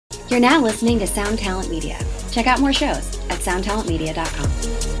You're now listening to Sound Talent Media. Check out more shows at soundtalentmedia.com.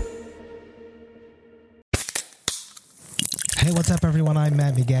 Hey, what's up, everyone? I'm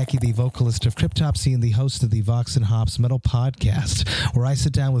Matt McGachy, the vocalist of Cryptopsy and the host of the Vox and Hops Metal Podcast, where I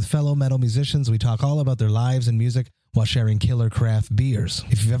sit down with fellow metal musicians. We talk all about their lives and music while sharing killer craft beers.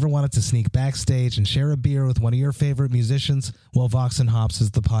 If you've ever wanted to sneak backstage and share a beer with one of your favorite musicians, well, Vox and Hops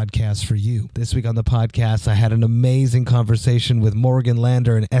is the podcast for you. This week on the podcast, I had an amazing conversation with Morgan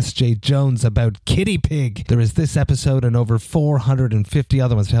Lander and S.J. Jones about Kitty Pig. There is this episode and over 450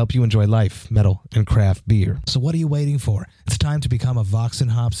 other ones to help you enjoy life, metal, and craft beer. So what are you waiting for? It's time to become a Vox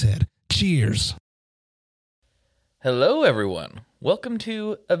and Hops head. Cheers! Hello, everyone. Welcome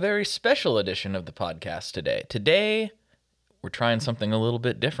to a very special edition of the podcast today. Today, we're trying something a little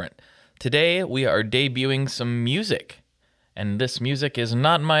bit different. Today, we are debuting some music, and this music is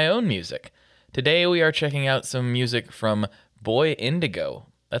not my own music. Today, we are checking out some music from Boy Indigo.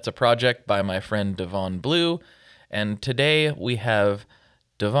 That's a project by my friend Devon Blue, and today we have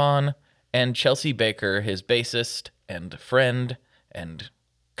Devon and Chelsea Baker, his bassist and friend and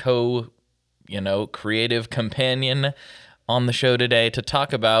creative companion, on the show today to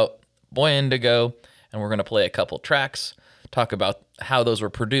talk about Boy Indigo, and we're going to play a couple tracks, talk about how those were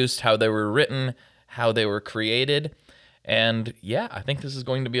produced, how they were written, how they were created, and yeah, I think this is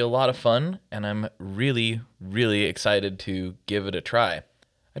going to be a lot of fun, and I'm really, really excited to give it a try.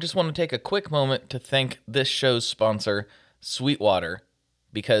 I just want to take a quick moment to thank this show's sponsor, Sweetwater,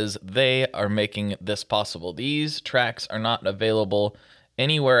 because they are making this possible. These tracks are not available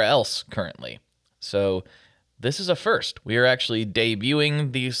anywhere else currently, so this is a first. We are actually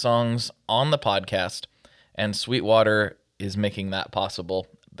debuting these songs on the podcast, and Sweetwater is making that possible.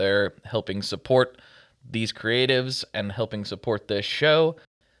 They're helping support these creatives and helping support this show.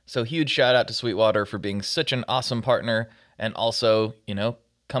 So huge shout out to Sweetwater for being such an awesome partner and also,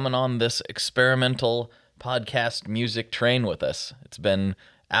 coming on this experimental podcast music train with us. It's been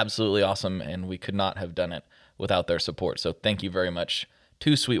absolutely awesome, and we could not have done it without their support. So thank you very much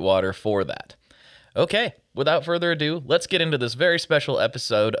to Sweetwater for that. Okay, without further ado, let's get into this very special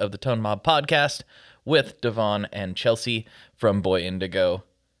episode of the Tone Mob Podcast with Devon and Chelsea from Boy Indigo.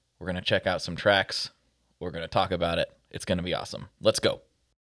 We're going to check out some tracks. We're going to talk about it. It's going to be awesome. Let's go.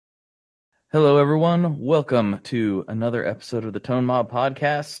 Hello, everyone. Welcome to another episode of the Tone Mob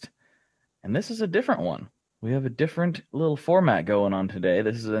Podcast. And this is a different one. We have a different little format going on today.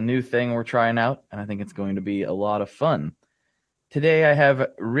 This is a new thing we're trying out, and I think it's going to be a lot of fun. Today I have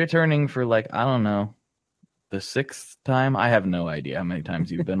returning for the sixth time. I have no idea how many times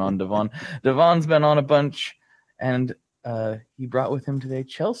you've been on, Devon. Devon's been on a bunch, and he brought with him today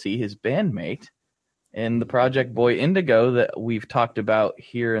Chelsea, his bandmate, in the project Boy Indigo that we've talked about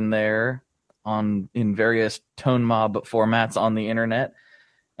here and there in various Tone Mob formats on the internet.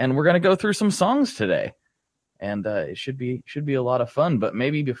 And we're going to go through some songs today. And it should be a lot of fun. But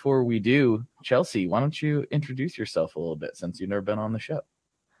maybe before we do, Chelsea, why don't you introduce yourself a little bit since you've never been on the show?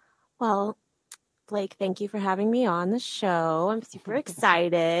 Well, Blake, thank you for having me on the show. I'm super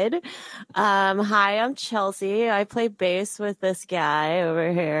excited. Hi, I'm Chelsea. I play bass with this guy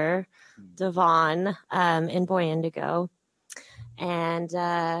over here, Devon, in Boy Indigo. And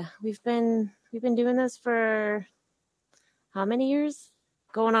we've been doing this for how many years?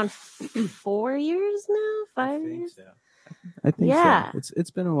 Going on 4 years now? 5 years? I think yeah. So. It's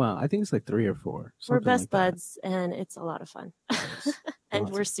been a while. I think it's like 3 or 4. We're best buds, and it's a lot of fun. And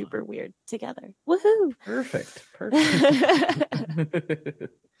we're super weird together. Woohoo! Perfect.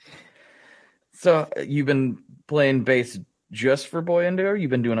 So you've been playing bass just for Boy Indigo, or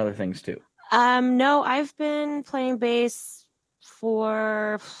you've been doing other things too? No, I've been playing bass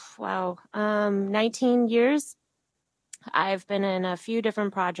for 19 years. I've been in a few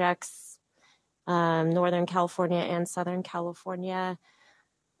different projects, Northern California and Southern California.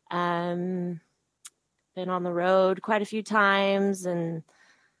 Been on the road quite a few times, and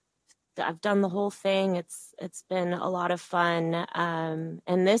I've done the whole thing. It's been a lot of fun.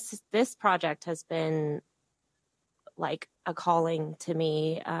 And this project has been like a calling to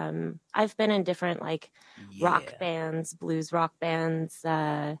me. I've been in different rock bands, blues rock bands,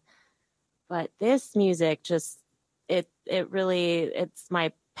 but this music just it's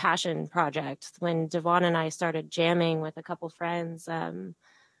my passion project. When Devon and I started jamming with a couple friends,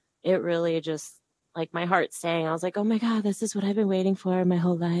 it really just my heart sang. I was like, oh my God, this is what I've been waiting for my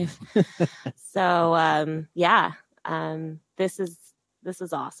whole life. So this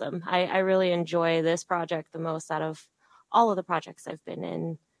is awesome. I really enjoy this project the most out of all of the projects I've been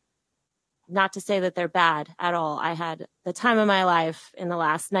in. Not to say that they're bad at all. I had the time of my life in the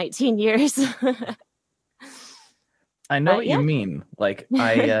last 19 years. I know But what yeah. you mean. Like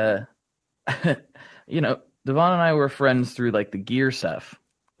Devon and I were friends through like the gear stuff.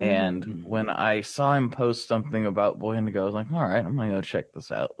 And Mhm. when I saw him post something about Boy Indigo, I was like, all right, I'm gonna go check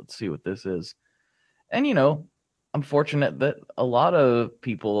this out. Let's see what this is. And I'm fortunate that a lot of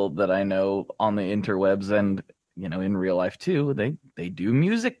people that I know on the interwebs and in real life too, they do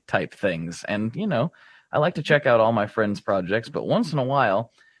music type things. And I like to check out all my friends' projects, but once in a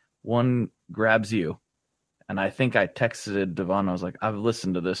while, one grabs you. And I think I texted Devon. I was like, I've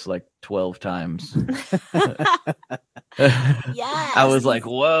listened to this like 12 times. Yes. I was like,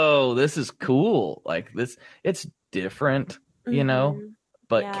 whoa, this is cool. Like this, it's different, Mhm.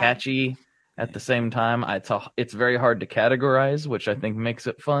 but Yeah. catchy at the same time. It's very hard to categorize, which I think makes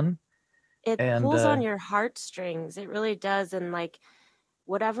it fun. It And pulls on your heartstrings. It really does. And like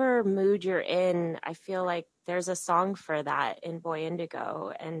whatever mood you're in, I feel like there's a song for that in Boy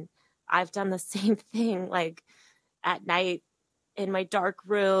Indigo. And I've done the same thing, like at night in my dark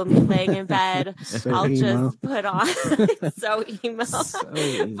room, laying in bed. So I'll emo. just put on it's so emo. So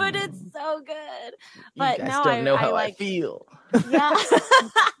emo. But it's so good. you But guys no, don't know how I like feel. yeah.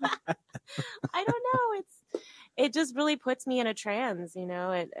 I don't know. It just really puts me in a trance,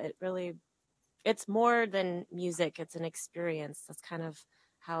 it really, it's more than music. It's an experience. That's kind of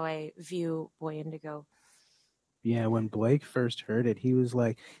how I view Boy Indigo. Yeah, when Blake first heard it, he was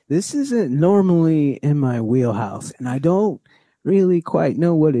like, "This isn't normally in my wheelhouse, and I don't really quite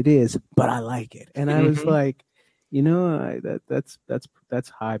know what it is, but I like it." And I was Mhm. like, that's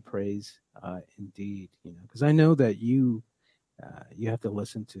high praise, indeed. Because I know that you have to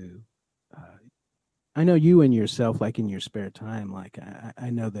listen to. I know you and yourself, like in your spare time, like I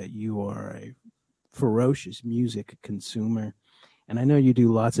know that you are a ferocious music consumer. And I know you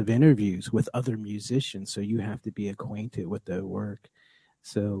do lots of interviews with other musicians, so you have to be acquainted with their work.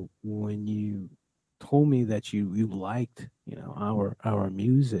 So when you told me that you liked, our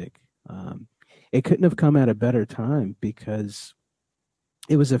music, it couldn't have come at a better time because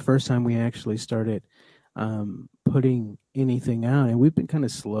it was the first time we actually started putting anything out, and we've been kind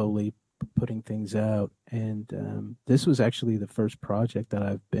of slowly putting things out. And this was actually the first project that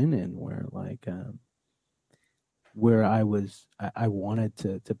I've been in where I wanted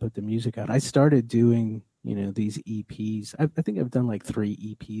to put the music out. I started doing these EPs. I think I've done like 3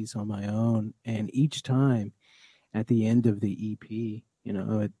 EPs on my own, and each time at the end of the EP,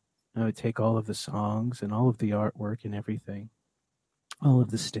 I would take all of the songs and all of the artwork and everything, all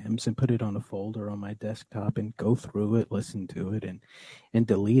of the stems, and put it on a folder on my desktop and go through it, listen to it, and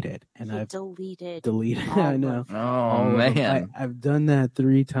delete it. And I've deleted. I know. Oh All of them. man. I've done that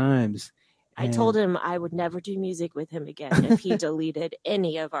 3 times. I told him I would never do music with him again if he deleted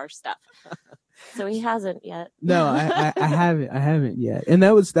any of our stuff. So he hasn't yet. No, I haven't yet. And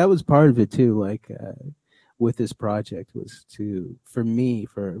that was part of it too. Like with this project was for me,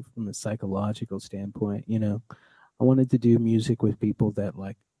 from a psychological standpoint, I wanted to do music with people that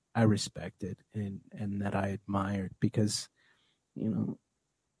like I respected and that I admired, because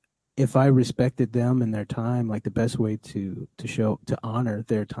if I respected them and their time, like the best way to honor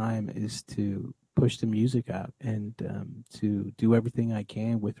their time is to push the music out and to do everything I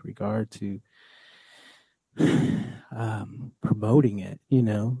can with regard to promoting it.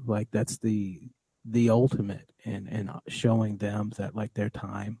 Like that's the ultimate, and showing them that like their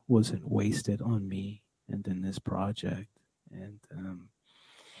time wasn't wasted on me and in this project. And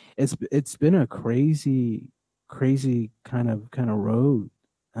it's been a crazy kind of road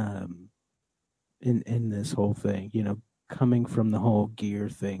in this whole thing, coming from the whole gear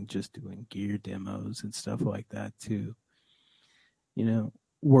thing, just doing gear demos and stuff like that, to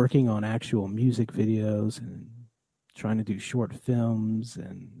working on actual music videos and trying to do short films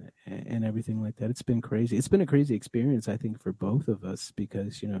and everything like that. It's been crazy. It's been a crazy experience, I think, for both of us,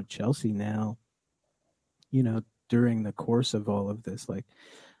 because Chelsea now, during the course of all of this, like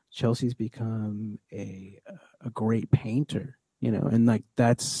Chelsea's become a great painter, and like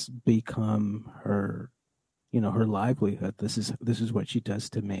that's become her, her livelihood. This is what she does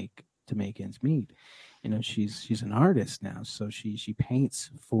to make ends meet. She's an artist now, so she paints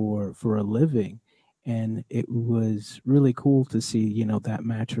for a living, and it was really cool to see that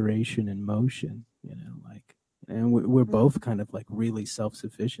maturation in motion. Like, and we're both kind of like really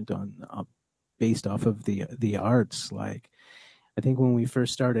self-sufficient on based off of the arts. Like, I think when we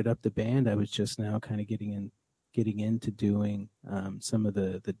first started up the band, I was just now kind of getting into doing some of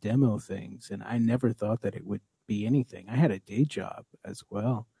the demo things, and I never thought that it would be anything. I had a day job as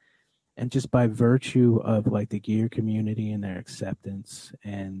well, and just by virtue of like the gear community and their acceptance,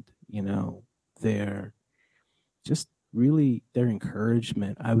 and their just really their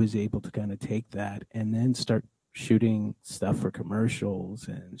encouragement, I was able to kind of take that and then start shooting stuff for commercials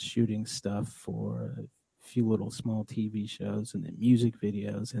and shooting stuff for a few little small TV shows and then music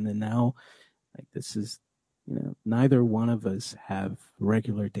videos. And then now, like, this is, neither one of us have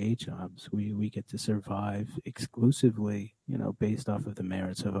regular day jobs. We get to survive exclusively, based off of the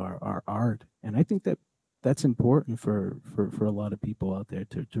merits of our art. And I think that that's important for a lot of people out there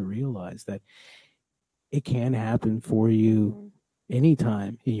to realize that it can happen for you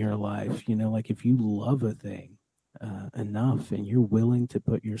anytime in your life. Like, if you love a thing enough and you're willing to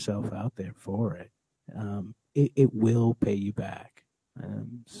put yourself out there for it, it will pay you back.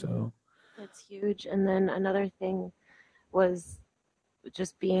 So That's huge. And then another thing was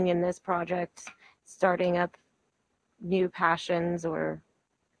just being in this project, starting up new passions or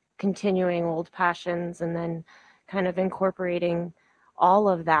continuing old passions, and then kind of incorporating all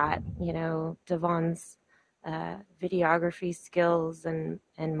of that, Devon's videography skills and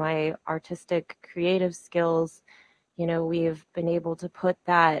my artistic creative skills. We've been able to put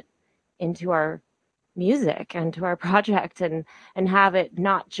that into our music and to our project, and have it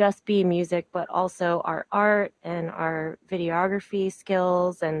not just be music but also our art and our videography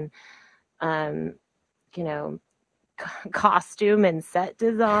skills and costume and set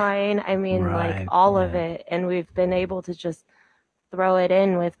design. I mean, Right, like all of yeah. it. And we've been able to just throw it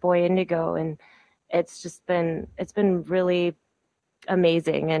in with Boy Indigo, and it's been really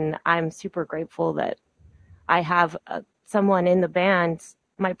amazing. And I'm super grateful that I have someone in the band,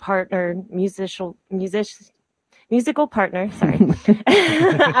 my partner, musical partner. Sorry,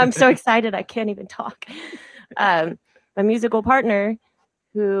 I'm so excited I can't even talk. My musical partner,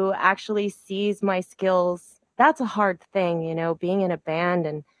 who actually sees my skills. That's a hard thing, being in a band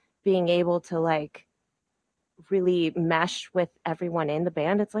and being able to like really mesh with everyone in the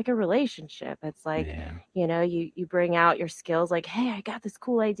band. It's like a relationship. It's like, Yeah. you bring out your skills like, hey, I got this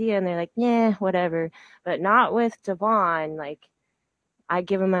cool idea. And they're like, yeah, whatever. But not with Devon. Like, I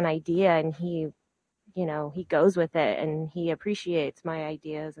give him an idea and he goes with it and he appreciates my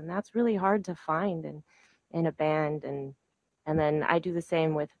ideas. And that's really hard to find in a band. And then I do the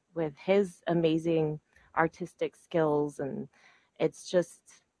same with his amazing artistic skills. And it's just,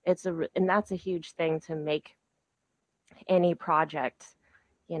 and that's a huge thing to make any project,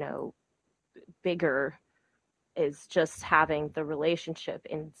 bigger, is just having the relationship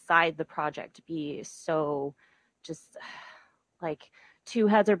inside the project be so just like two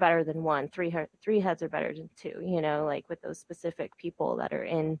heads are better than one, three heads are better than two, like with those specific people that are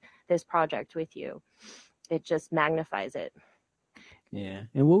in this project with you, it just magnifies it. Yeah,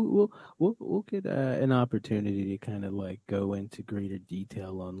 and we'll get an opportunity to kind of like go into greater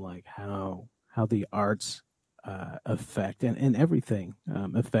detail on like how the arts affect and everything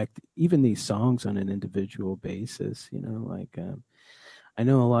affect even these songs on an individual basis. I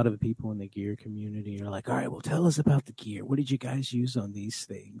know a lot of the people in the gear community are like, all right, well, tell us about the gear. What did you guys use on these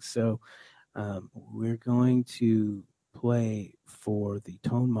things? So we're going to play for the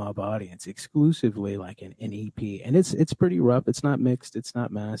Tone Mob audience exclusively like an EP, and it's pretty rough. It's not mixed, it's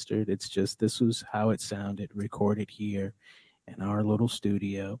not mastered. It's just this was how it sounded recorded here in our little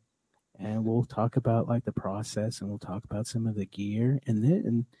studio. And we'll talk about like the process, and we'll talk about some of the gear, and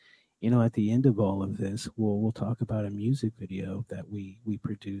then at the end of all of this, we'll talk about a music video that we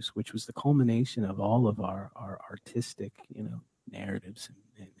produce, which was the culmination of all of our artistic narratives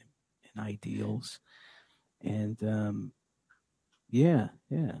and ideals. And yeah.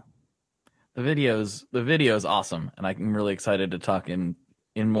 The video's awesome, and I'm really excited to talk in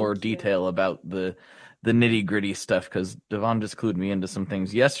more detail about the nitty gritty stuff, because Devon just clued me into some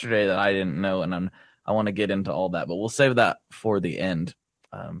things yesterday that I didn't know, and I want to get into all that, but we'll save that for the end.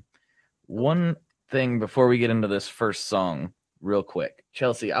 One thing before we get into this first song, real quick,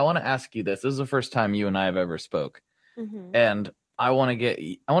 Chelsea, I want to ask you this. This is the first time you and I have ever spoke, and I want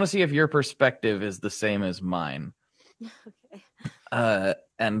to see if your perspective is the same as mine. Okay.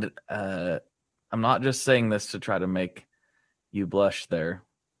 And I'm not just saying this to try to make you blush there,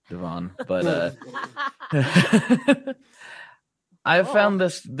 Devon, but I've found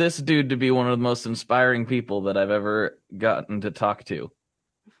this dude to be one of the most inspiring people that I've ever gotten to talk to.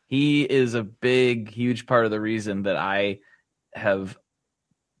 He is a huge part of the reason that I have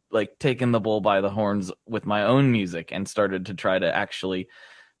like taken the bull by the horns with my own music and started to try to actually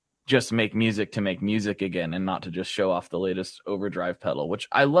just make music to make music again, and not to just show off the latest overdrive pedal, which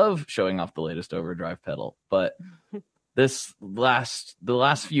I love showing off the latest overdrive pedal. But the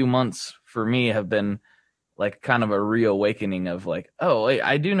last few months for me have been like kind of a reawakening of like, oh,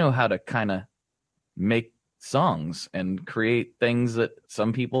 I do know how to kind of make songs and create things that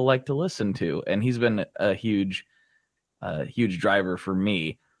some people like to listen to. And he's been a huge driver for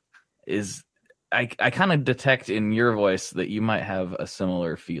me. Is I kind of detect in your voice that you might have a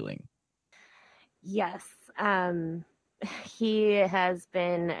similar feeling. Yes. He has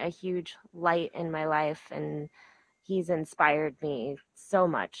been a huge light in my life, and he's inspired me so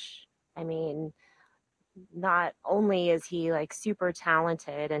much. I mean, not only is he like super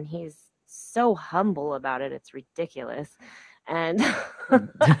talented, and he's so humble about it, it's ridiculous. And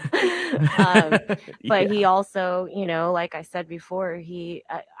but he also, you know, like I said before,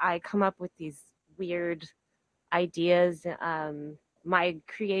 I come up with these weird ideas. My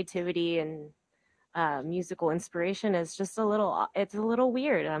creativity and musical inspiration is just it's a little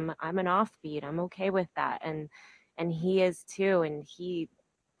weird. I'm an offbeat. I'm okay with that. And he is too. And he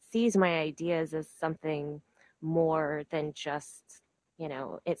sees my ideas as something more than just, you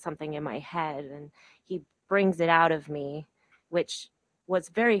know, it's something in my head, and he brings it out of me, which was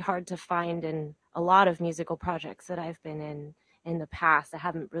very hard to find in a lot of musical projects that I've been in the past. I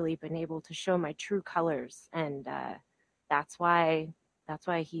haven't really been able to show my true colors, and that's why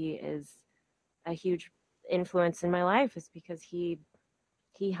he is a huge influence in my life, is because he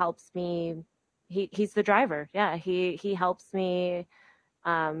helps me. He's the driver. Yeah, he helps me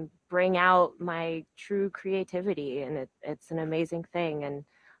bring out my true creativity, and it's an amazing thing. And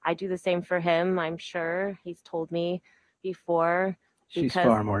I do the same for him. I'm sure he's told me before. She's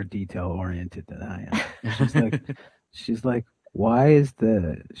far more detail oriented than I am. She's like, why is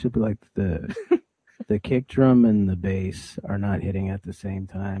she'll be like, the kick drum and the bass are not hitting at the same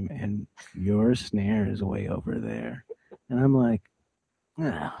time, and your snare is way over there. And I'm like,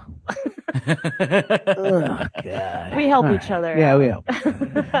 oh, God. We help each other. Yeah, out. we help.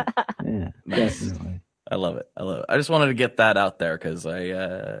 Yeah, definitely. I love it. I just wanted to get that out there because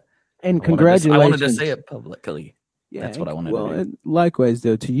Congratulations. I wanted to say it publicly. Yeah, that's what I wanted to do. And likewise,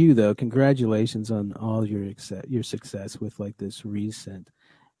 though, to you, though, congratulations on all your success with like this recent,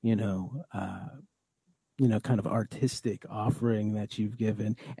 kind of artistic offering that you've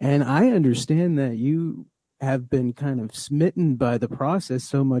given. And I understand that you have been kind of smitten by the process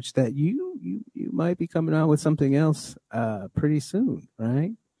so much that you might be coming out with something else pretty soon,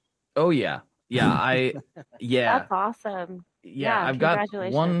 right? Oh yeah. That's awesome. Yeah, I've got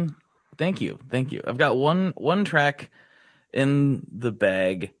one. Thank you. I've got one track in the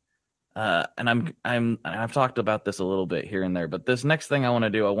bag, and I've talked about this a little bit here and there. But this next thing I want to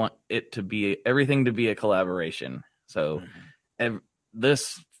do, I want everything to be a collaboration. So,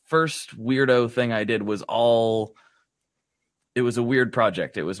 this first weirdo thing I did was it was a weird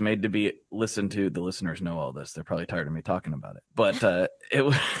project. It was made to be listened to. The listeners know all this. They're probably tired of me talking about it. But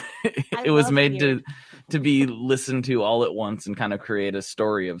it was made to be listened to all at once and kind of create a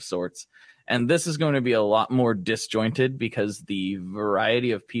story of sorts. And this is going to be a lot more disjointed because the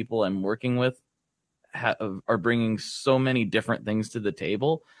variety of people I'm working with are bringing so many different things to the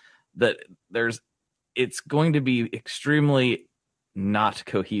table that it's going to be extremely not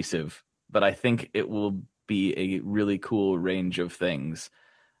cohesive, but I think it will be a really cool range of things.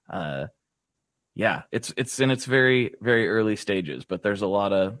 It's in its very, very early stages, but there's a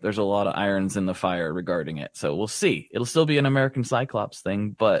lot of irons in the fire regarding it. So we'll see. It'll still be an American Cyclops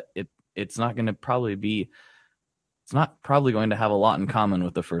thing, but it's not going to going to have a lot in common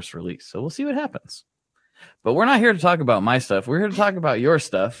with the first release. So we'll see what happens. But we're not here to talk about my stuff. We're here to talk about your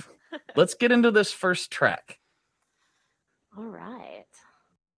stuff. Let's get into this first track. All right.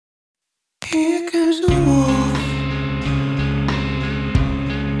 Here comes the wolf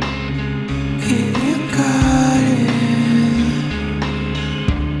in your garden.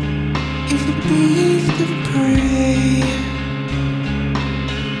 It's a beast of prey.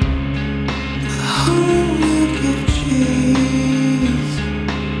 The home will give chase.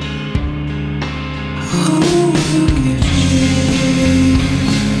 Home will give chase.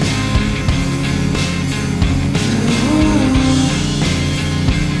 Oh.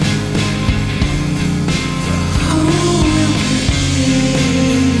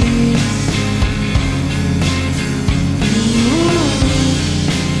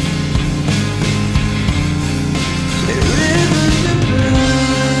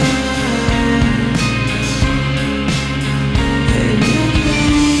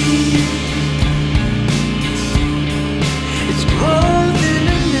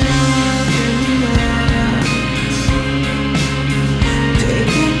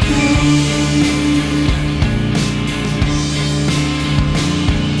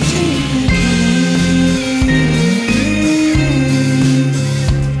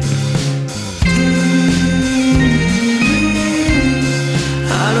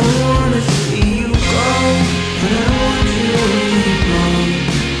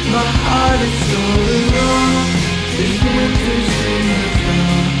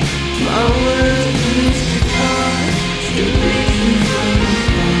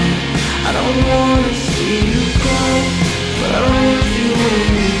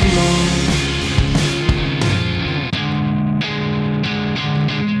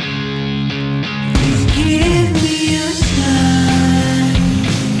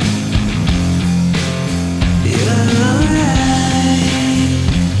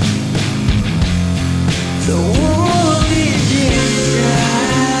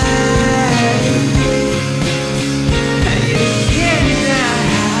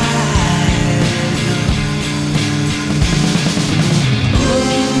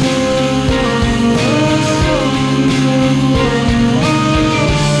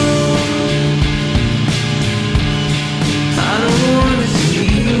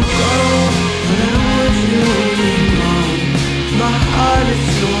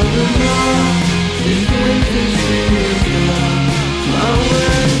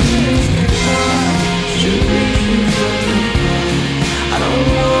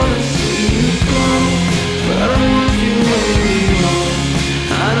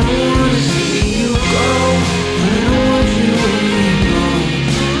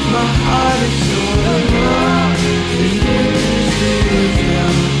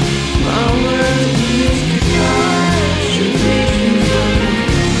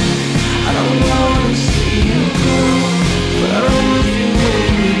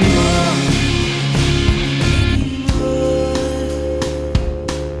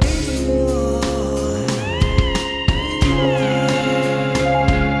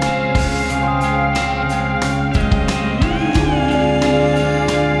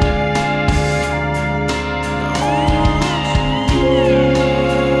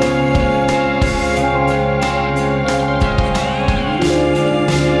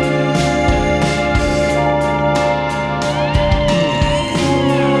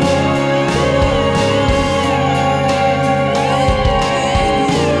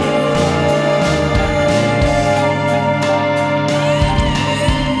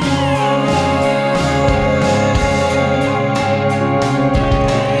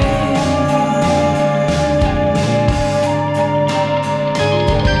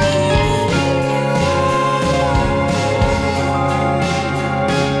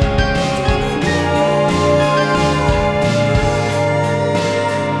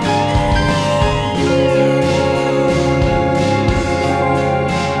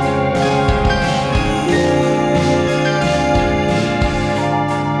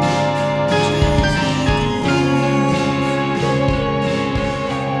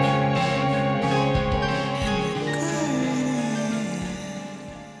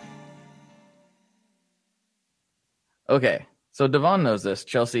 Okay, so Devon knows this.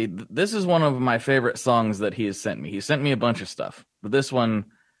 Chelsea, this is one of my favorite songs that he has sent me. He sent me a bunch of stuff, but this one,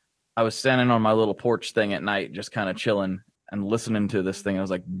 I was standing on my little porch thing at night, just kind of chilling and listening to this thing. I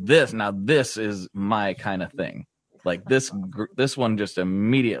was like, this is my kind of thing. Like this one just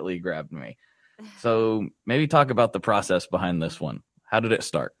immediately grabbed me. So maybe talk about the process behind this one. How did it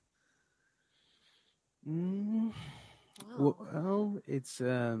start? Well, it's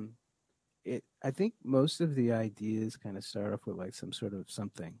I think most of the ideas kind of start off with like some sort of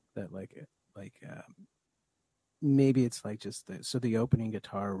something that maybe it's like just the opening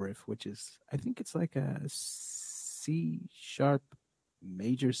guitar riff, which is, I think it's like a C sharp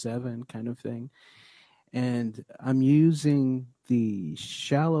major 7 kind of thing, and I'm using the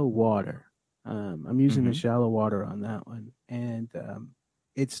shallow water. I'm using the shallow water on that one, and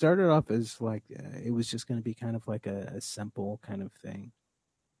it started off as like it was just going to be kind of like a simple kind of thing,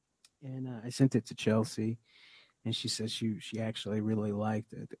 and I sent it to Chelsea, and she said she actually really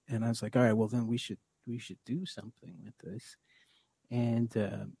liked it, and I was like, all right, well then we should do something with this, and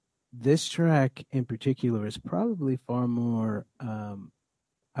this track in particular is probably far more,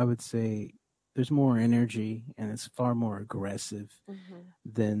 I would say, there's more energy and it's far more aggressive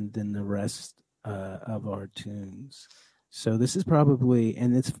than the rest of our tunes. So this is probably,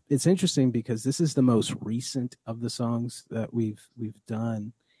 and it's interesting because this is the most recent of the songs that we've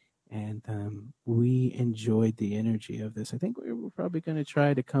done, and we enjoyed the energy of this. I think we're probably going to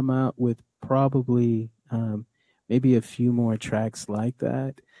try to come out with probably maybe a few more tracks like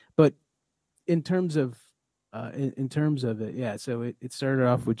that. But in terms of it, yeah. So it started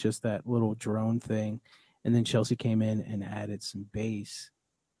off with just that little drone thing, and then Chelsea came in and added some bass,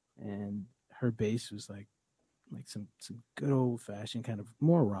 and her bass was like some good old fashioned kind of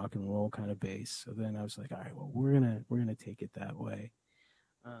more rock and roll kind of bass. So then I was like, all right, well we're gonna take it that way.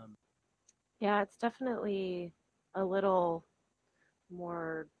 Yeah, it's definitely a little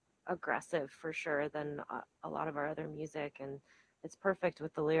more aggressive for sure than a lot of our other music, and it's perfect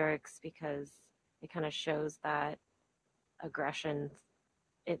with the lyrics because it kind of shows that aggression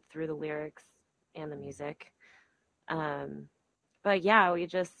through the lyrics and the music. But yeah,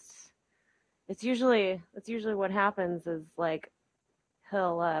 it's usually what happens is like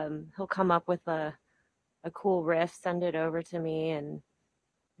he'll come up with a cool riff, send it over to me, and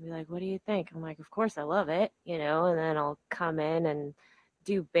be like, what do you think? I'm like, of course I love it, and then I'll come in and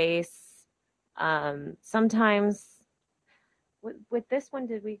do bass. Sometimes with this one,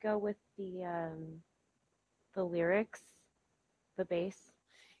 did we go with the lyrics, the bass?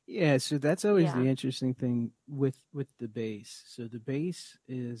 Yeah, so that's always Yeah. the interesting thing with the bass. So the bass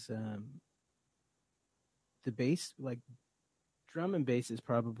is like drum and bass is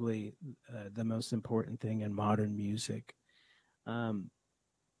probably the most important thing in modern music.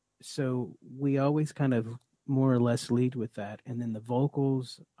 So we always kind of more or less lead with that, and then the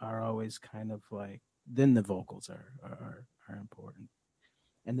vocals are always kind of like, then the vocals are important,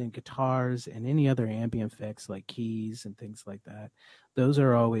 and then guitars and any other ambient effects like keys and things like that, those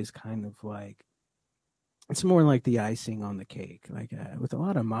are always kind of like, it's more like the icing on the cake. Like with a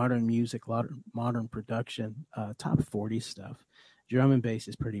lot of modern music, a lot of modern production, top 40 stuff, drum and bass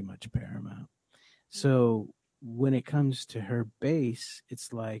is pretty much paramount. So when it comes to her bass,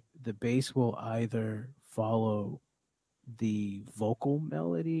 it's like the bass will either follow the vocal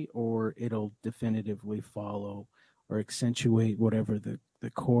melody or it'll definitively follow or accentuate whatever the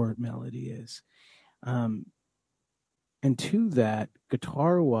chord melody is. And to that,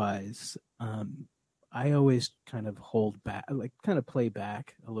 guitar wise, I always kind of hold back, like kind of play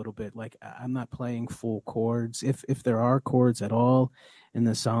back a little bit. Like I'm not playing full chords. If there are chords at all in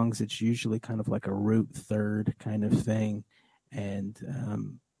the songs, it's usually kind of like a root third kind of thing. And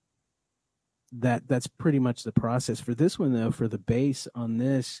that's pretty much the process. For this one though, for the bass on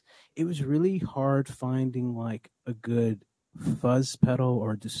this, it was really hard finding like a good fuzz pedal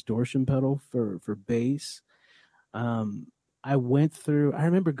or distortion pedal for bass. I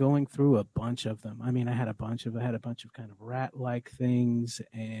remember going through a bunch of them. I mean, I had a bunch of kind of rat-like things,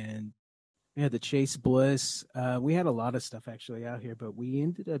 and we had the Chase Bliss. We had a lot of stuff actually out here, but we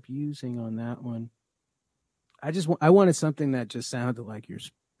ended up using on that one. I wanted something that just sounded like your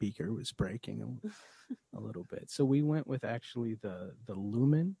speaker was breaking a little bit. So we went with actually the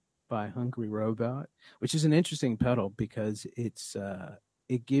Lumen by Hungry Robot, which is an interesting pedal because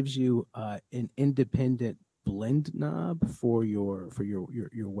it gives you an independent blend knob for your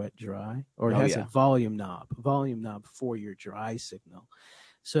wet dry, or it has a volume knob for your dry signal.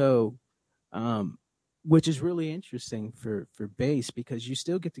 So which is really interesting for bass because you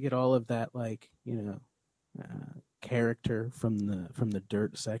still get to get all of that, like character from the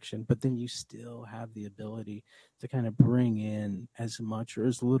dirt section, but then you still have the ability to kind of bring in as much or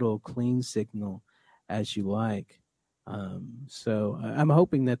as little clean signal as you like. So I'm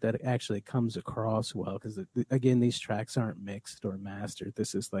hoping that that actually comes across well, because again, these tracks aren't mixed or mastered.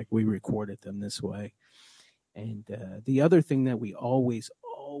 This is like we recorded them this way. And the other thing that we always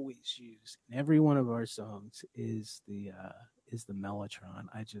use in every one of our songs is the Mellotron.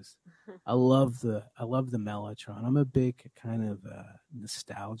 I love the Mellotron. I'm a big kind of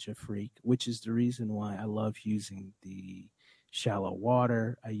nostalgia freak, which is the reason why I love using the Shallow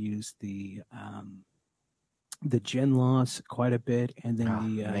Water. I use the Gen Loss quite a bit, and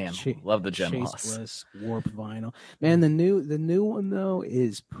then man, love the Gen Loss. Chaseless Warp Vinyl. Man, the new one though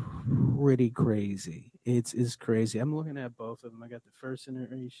is pretty crazy. It's crazy. I'm looking at both of them. I got the first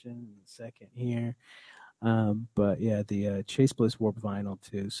iteration and the second here. But yeah, the Chase Bliss Warp Vinyl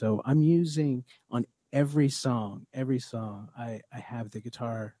too. So I'm using on every song, I have the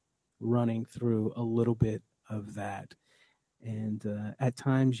guitar running through a little bit of that. And at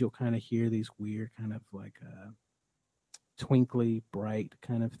times you'll kind of hear these weird kind of like twinkly, bright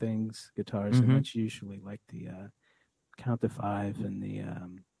kind of things, guitars, and that's usually like the Count to Five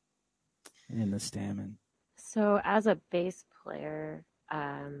and the Stamen. So as a bass player,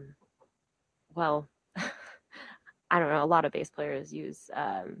 well, I don't know, a lot of bass players use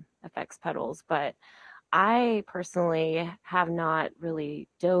effects pedals, but I personally have not really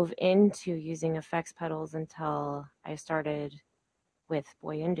dove into using effects pedals until I started with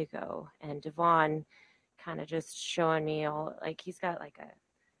Boy Indigo, and Devon kind of just showing me all, like, he's got like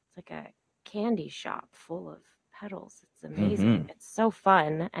it's like a candy shop full of pedals. It's amazing. It's so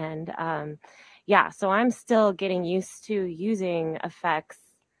fun. And yeah, so I'm still getting used to using effects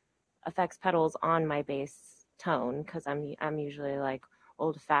pedals on my bass tone, because I'm usually like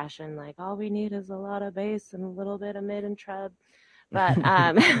old fashioned, like all we need is a lot of bass and a little bit of mid and tread. But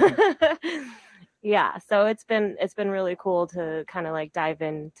yeah, so it's been really cool to kind of like dive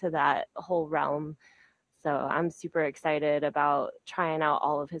into that whole realm. So I'm super excited about trying out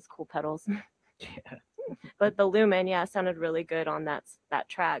all of his cool pedals. Yeah. But the Lumen, yeah, sounded really good on that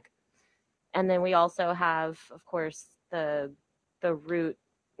track. And then we also have, of course, the root,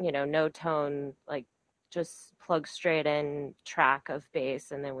 no tone, like just plug straight in track of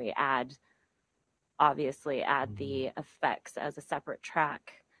bass, and then we obviously add the effects as a separate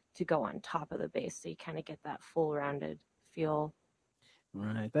track to go on top of the bass, so you kind of get that full rounded feel.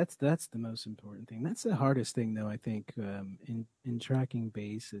 Right. That's the most important thing. That's the hardest thing, though, I think, in tracking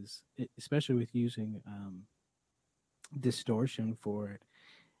bass, is especially with using distortion for it.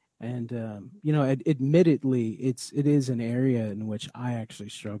 And admittedly, it is an area in which I actually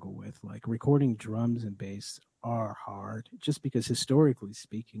struggle with. Like, recording drums and bass are hard, just because historically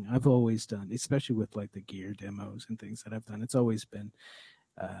speaking, I've always done, especially with like the gear demos and things that I've done, it's always been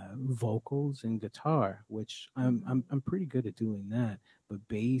vocals and guitar, which I'm pretty good at doing that. But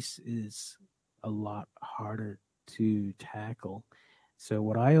bass is a lot harder to tackle. So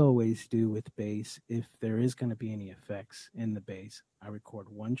what I always do with bass, if there is going to be any effects in the bass, I record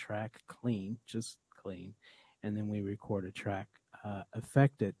one track clean, just clean, and then we record a track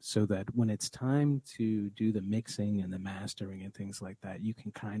affected, so that when it's time to do the mixing and the mastering and things like that, you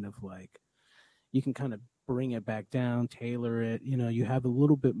can kind of bring it back down, tailor it. You have a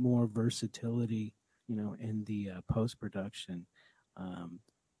little bit more versatility, in the post production.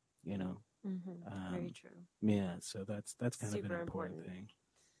 Very true. Yeah, so that's kind Super of an important important. thing.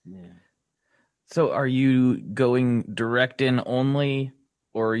 Yeah. So are you going direct in only,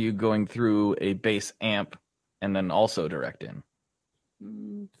 or are you going through a bass amp and then also direct in?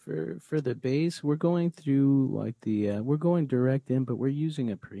 For the bass, we're going through like we're going direct in, but we're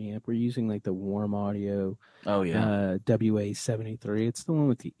using a preamp. We're using like the Warm Audio WA-73. It's the one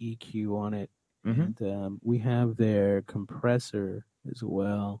with the EQ on it. And we have their compressor as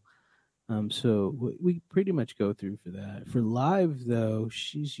well. So we pretty much go through for that. For live though,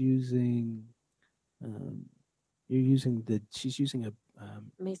 she's using she's using a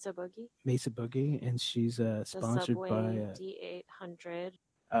Mesa Boogie. Mesa Boogie, and she's sponsored the by Subway D800.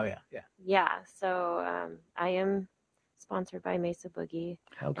 Oh yeah. Yeah, so I am sponsored by Mesa Boogie.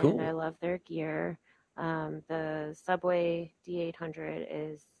 How cool. And I love their gear. The Subway D800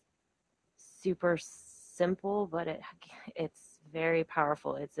 is super simple, but it's very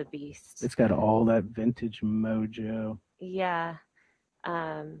powerful. It's a beast. It's got all that vintage mojo. Yeah.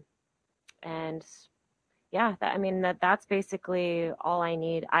 And yeah, that's basically all I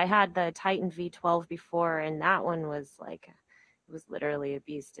need. I had the Titan V12 before, and that one was like, it was literally a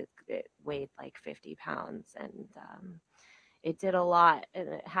beast. It weighed like 50 pounds, and it did a lot, and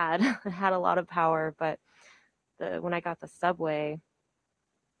it had a lot of power. But when I got the Subway,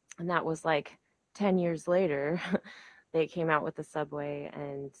 and that was like 10 years later. They came out with the Subway,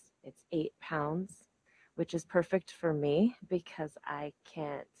 and it's 8 pounds, which is perfect for me because I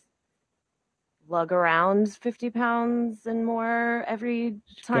can't lug around 50 pounds and more every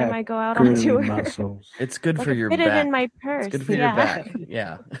time got I go out on Good tour. muscles. It's good Like for I your fit back. it in my It's purse. good for your Yeah. back.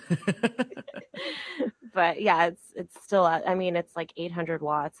 Yeah. But yeah, it's still I mean, it's like 800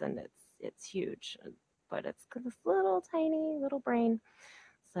 watts, and it's huge, but it's got this little tiny little brain,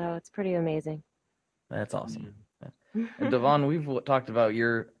 so it's pretty amazing. That's awesome. And Devon, we've talked about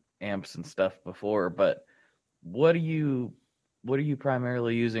your amps and stuff before, but what are you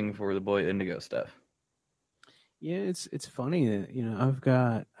primarily using for the Boy Indigo stuff? Yeah, it's funny that I've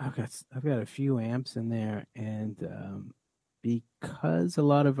got a few amps in there, and because a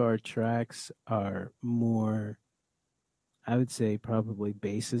lot of our tracks are more, I would say probably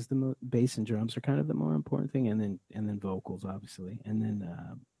bass and drums are kind of the more important thing, and then vocals obviously, and then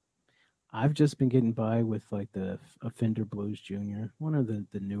I've just been getting by with like a Fender Blues Junior, one of the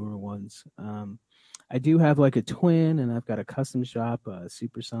newer ones. I do have like a twin, and I've got a custom shop,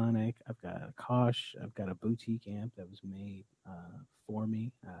 Supersonic. I've got a Kosh. I've got a boutique amp that was made for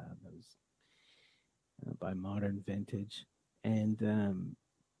me. That was by Modern Vintage, and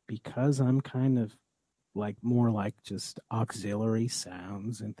because I'm kind of like more like just auxiliary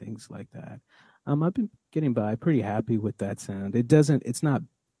sounds and things like that, I've been getting by pretty happy with that sound.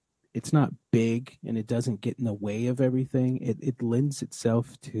 It's not big, and it doesn't get in the way of everything. It lends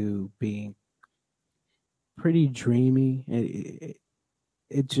itself to being pretty dreamy.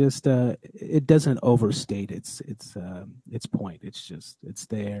 It just it doesn't overstate its point. It's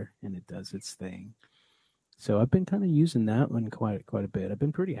there, and it does its thing. So I've been kind of using that one quite a bit. I've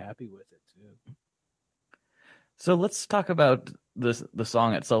been pretty happy with it too. So let's talk about the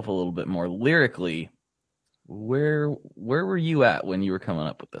song itself a little bit more lyrically. Where were you at when you were coming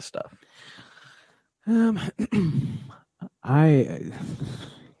up with this stuff?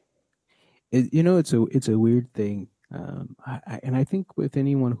 It's a weird thing. I think with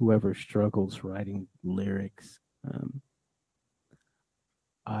anyone who ever struggles writing lyrics,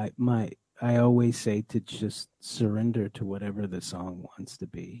 I always say to just surrender to whatever the song wants to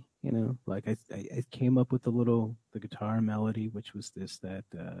be. Like I came up with the guitar melody, which was that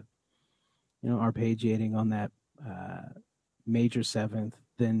arpeggiating on that major seventh.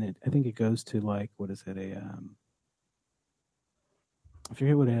 Then I think it goes to like, what is it, I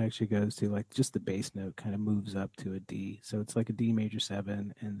forget what it actually goes to. Like just the bass note kind of moves up to a D, so it's like a D major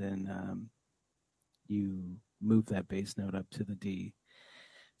 7, and then you move that bass note up to the D.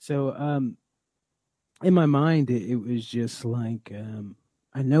 So in my mind, it was just like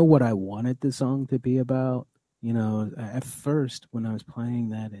I know what I wanted the song to be about. At first when I was playing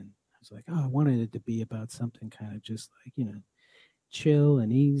that, and I was like, oh, I wanted it to be about something kind of just like chill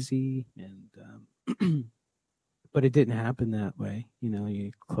and easy, and but it didn't happen that way.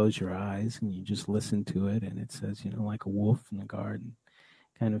 You close your eyes and you just listen to it, and it says, like a wolf in the garden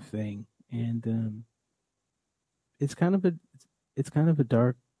kind of thing. And it's kind of a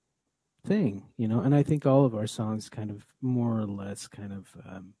dark thing, and I think all of our songs kind of more or less kind of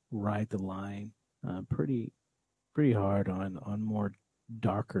ride the line pretty hard on more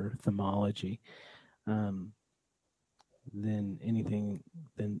darker themology than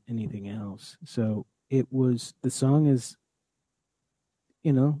anything else. So the song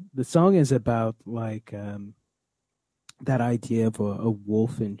is about like that idea of a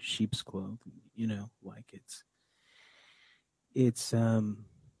wolf in sheep's clothing, like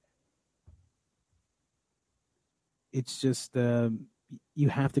it's just you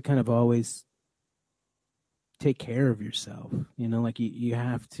have to kind of always take care of yourself, like you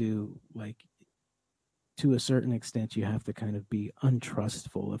have to, like, to a certain extent, you have to kind of be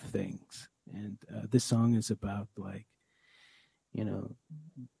untrustful of things. And this song is about, like,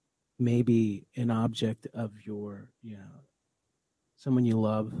 maybe an object of your, someone you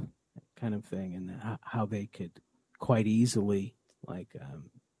love kind of thing, and how they could quite easily, like,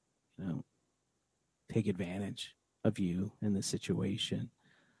 take advantage of you in the situation.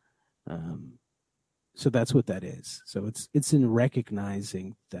 So that's what that is. So it's in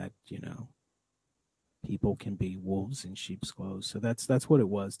recognizing that, people can be wolves in sheep's clothes. So that's what it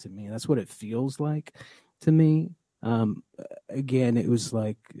was to me. That's what it feels like to me. Again, it was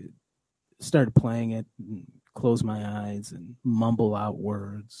like, started playing it, and close my eyes and mumble out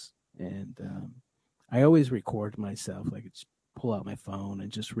words. And I always record myself, like, it's pull out my phone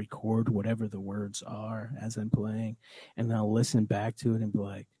and just record whatever the words are as I'm playing, and I'll listen back to it and be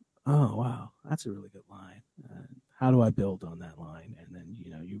like, oh wow, that's a really good line. How do I build on that line? And then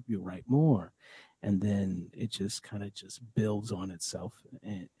you write more, and then it just kind of just builds on itself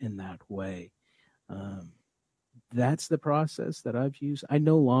in that way. Um, that's the process that I've used. I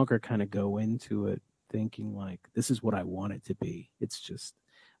no longer kind of go into it thinking like this is what I want it to be. It's just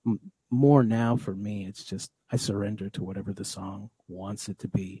more now for me. It's just I surrender to whatever the song wants it to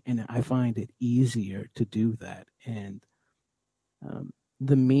be, and I find it easier to do that. And um,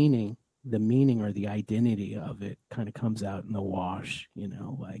 the meaning or the identity of it kind of comes out in the wash.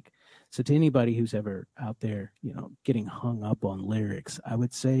 Like so to anybody who's ever out there, getting hung up on lyrics, I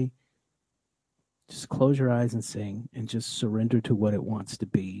would say just close your eyes and sing and just surrender to what it wants to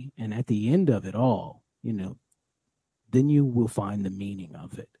be. And at the end of it all, then you will find the meaning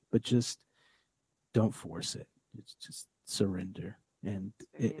of it. But just don't force it. It's just surrender. And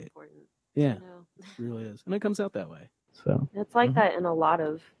It's very important. yeah, You know? it really is. And it comes out that way. So It's like Mhm. that in a lot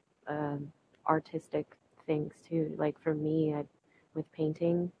of artistic things too. Like for me, with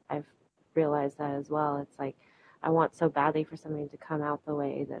painting, I've realized that as well. It's like I want so badly for something to come out the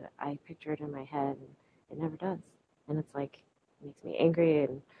way that I picture it in my head, and it never does. And it's like it makes me angry,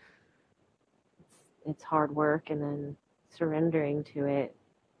 and it's hard work. And then surrendering to it,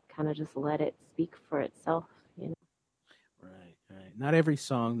 kind of just let it speak for itself. right. Not every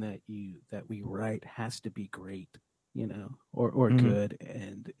song that we write has to be great, or Mhm. good.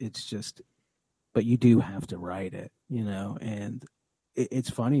 And it's just but you do have to write it, and it's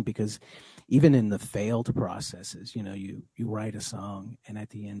funny because even in the failed processes, you write a song and at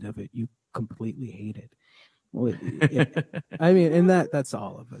the end of it you completely hate it. Well, I mean, and that's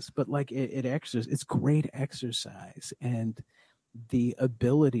all of us, but like it's great exercise, and the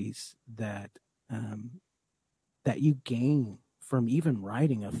abilities that you gain from even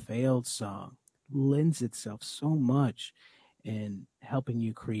writing a failed song lends itself so much in helping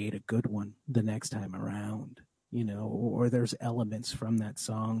you create a good one the next time around. Or there's elements from that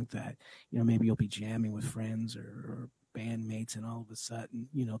song that maybe you'll be jamming with friends or bandmates, and all of a sudden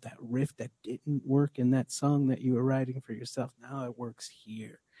that riff that didn't work in that song that you were writing for yourself, now it works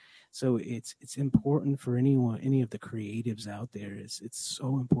here. So it's important for any of the creatives out there. It's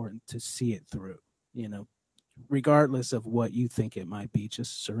so important to see it through, regardless of what you think it might be.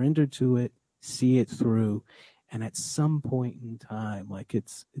 Just surrender to it, see it through, and at some point in time, like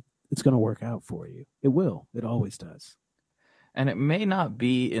it's going to work out for you. It will. It always does. And it may not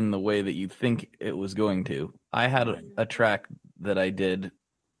be in the way that you think it was going to. I had a track that I did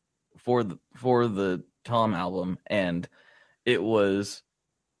for the Tom album, and it was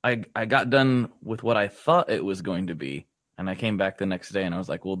I got done with what I thought it was going to be, and I came back the next day and I was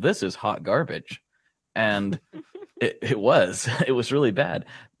like, well, this is hot garbage. And it was really bad.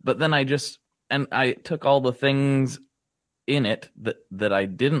 But then I took all the things in it that I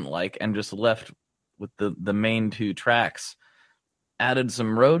didn't like and just left with the main two tracks, added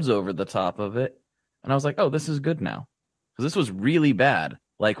some roads over the top of it, and I was like, oh, this is good now. Because this was really bad,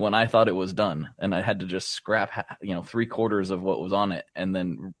 like when I thought it was done, and I had to just scrap 3/4 of what was on it and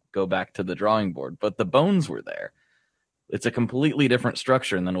then go back to the drawing board. But the bones were there. It's a completely different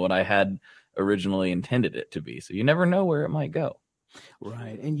structure than what I had originally intended it to be. So you never know where it might go.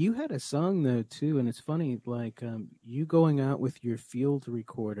 Right. And you had a song though too, and it's funny, like you going out with your field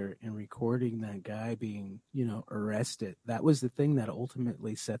recorder and recording that guy being, arrested. That was the thing that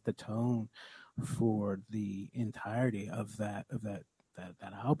ultimately set the tone for the entirety of that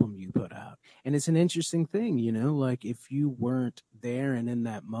album you put out. And it's an interesting thing, like if you weren't there and in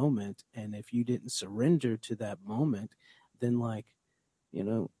that moment, and if you didn't surrender to that moment, then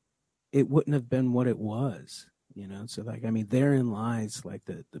it wouldn't have been what it was. So like, I mean, therein lies like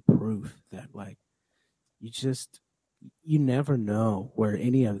the proof that like you never know where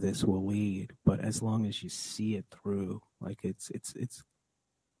any of this will lead, but as long as you see it through, like it's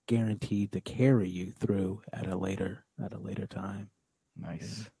guaranteed to carry you through at a later time.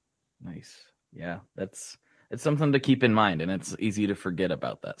 Nice. Yeah, it's something to keep in mind, and it's easy to forget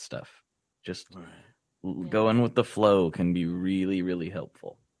about that stuff. Just going with the flow can be really, really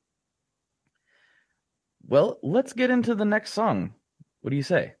helpful. Well, let's get into the next song. What do you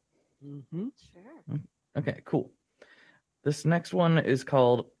say? Mm-hmm. Sure. Okay, cool. This next one is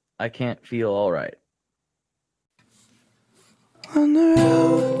called I Can't Feel All Right. On the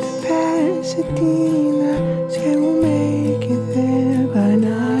road to Pasadena, say we'll make it there by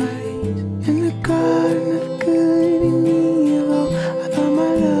night. In the garden of good and evil, I found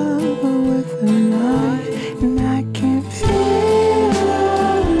my lover with a knife, and I can't feel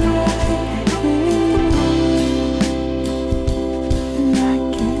alright anymore. And I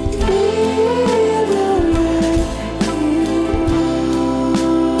can't feel alright anymore.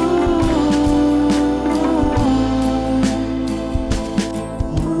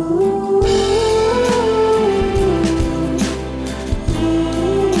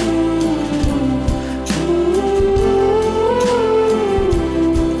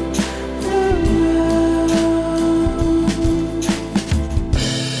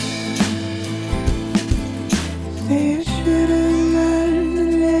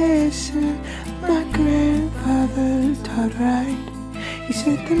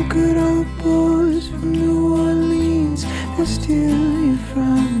 said them good old boys from New Orleans, they'll steal you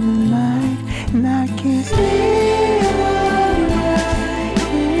from the light, and I can't feel alright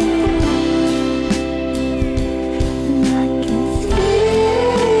anymore. And I can't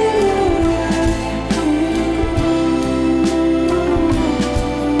feel alright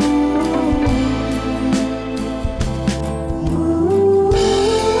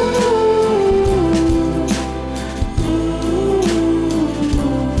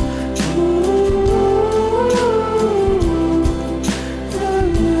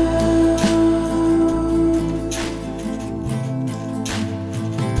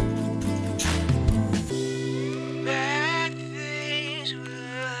Bad things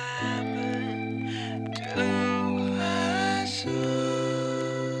will happen to us all.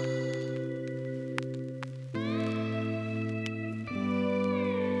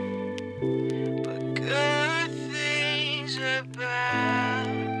 But good things are about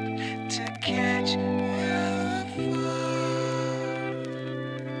to catch your fall.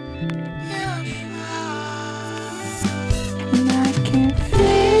 Your fall. And I can't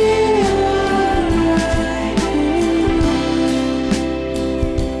feel alright anymore.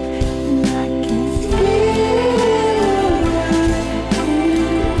 And I can't feel alright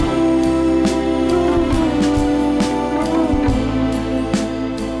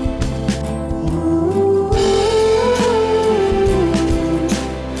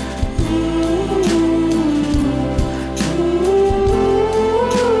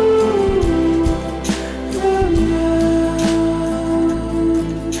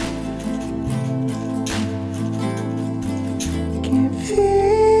Can't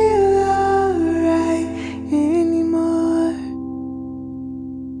feel alright anymore.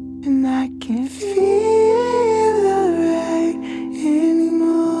 And I can't feel alright anymore.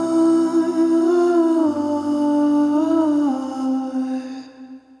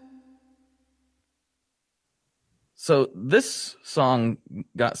 So this song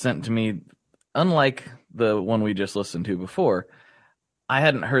got sent to me, unlike the one we just listened to before. I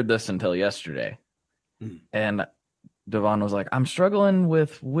hadn't heard this until yesterday. And Devon was like, I'm struggling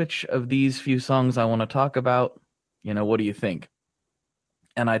with which of these few songs I want to talk about. You know, what do you think?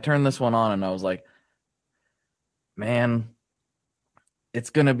 And I turned this one on and I was like, man, it's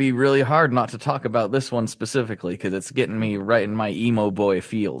going to be really hard not to talk about this one specifically because it's getting me right in my emo boy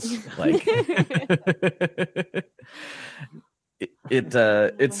feels. Like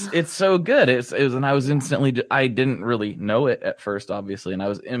it's so good. It was, and I was instantly, I didn't really know it at first, obviously. And I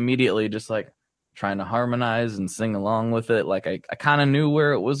was immediately just like trying to harmonize and sing along with it. Like I kind of knew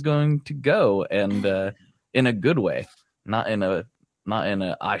where it was going to go, and in a good way, not in a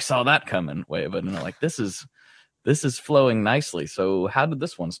I saw that coming way, but in a, like, this is flowing nicely. So how did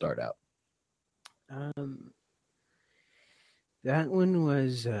this one start out? That one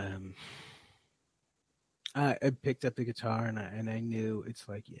was I picked up the guitar and I knew it's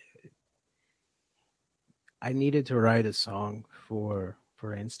like, yeah, I needed to write a song for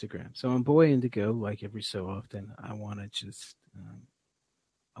Instagram. So on Boy Indigo, like every so often, I want to just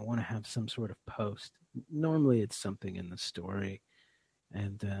I want to have some sort of post. Normally it's something in the story,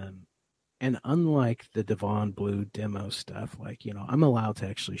 and unlike the Devon Blue demo stuff, like, you know, I'm allowed to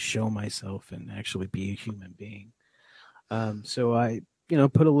actually show myself and actually be a human being. So I, you know,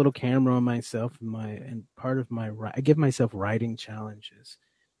 put a little camera on myself and part of my, I give myself writing challenges,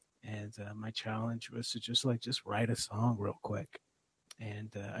 and my challenge was to just write a song real quick,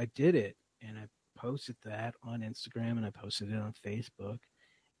 and I did it, and I posted that on Instagram and I posted it on Facebook,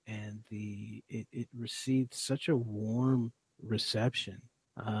 and it received such a warm reception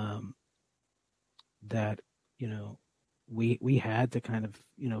that, you know, we had to kind of,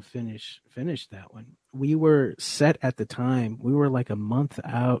 you know, finish that one. We were set at the time. We were like a month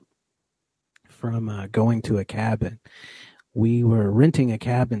out from going to a cabin. We were renting a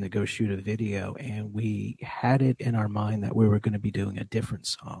cabin to go shoot a video, and we had it in our mind that we were going to be doing a different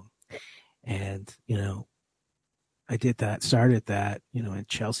song. And, you know, I did that, started that, you know, and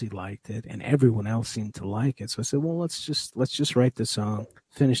Chelsea liked it, and everyone else seemed to like it. So I said, well, let's just write the song,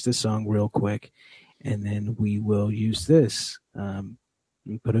 finish the song real quick, and then we will use this, and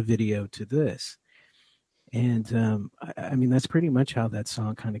put a video to this. And I mean, that's pretty much how that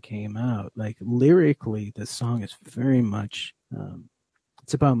song kind of came out. Like, lyrically, the song is very much,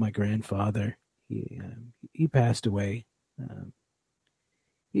 it's about my grandfather. He passed away.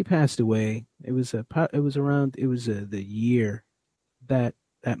 He passed away. It was the year, that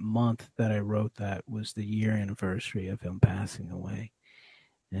month that I wrote that was the year anniversary of him passing away.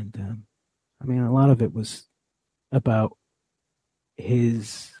 And I mean, a lot of it was about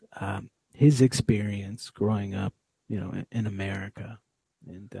his experience growing up, you know, in America,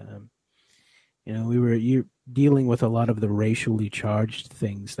 And you're dealing with a lot of the racially charged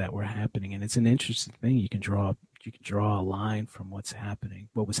things that were happening, and it's an interesting thing. You can draw a line from what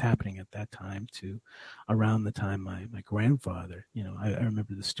was happening at that time to around the time my grandfather. I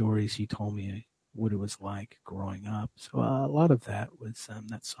remember the stories he told me what it was like growing up. So a lot of that was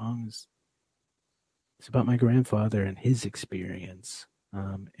that song is it's about my grandfather and his experience,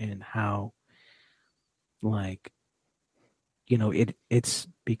 and how like it's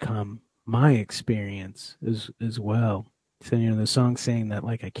become my experience as well. So the song saying that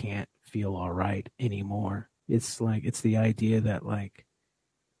like I can't feel all right anymore. It's like it's the idea that like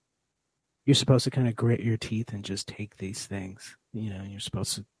you're supposed to kind of grit your teeth and just take these things. You're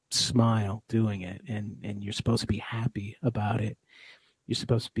supposed to smile doing it, and you're supposed to be happy about it. You're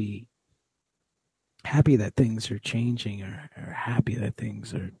supposed to be happy that things are changing, or happy that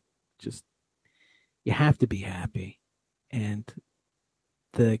things are just, you have to be happy. And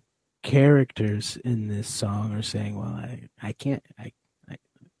the characters in this song are saying, well, I can't, I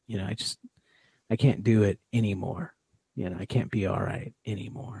can't do it anymore. I can't be all right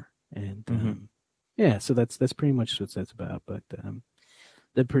anymore. And yeah, so that's pretty much what that's about. But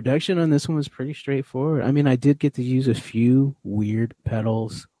the production on this one was pretty straightforward. I mean, I did get to use a few weird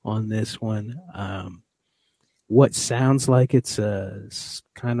pedals on this one. What sounds like it's a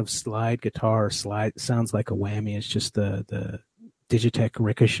kind of slide guitar, sounds like a whammy. It's just the Digitech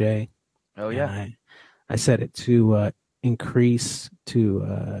Ricochet. Oh yeah. And I set it to increase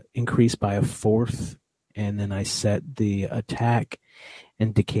by a fourth, and then I set the attack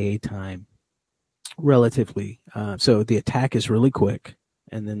and decay time relatively. So the attack is really quick,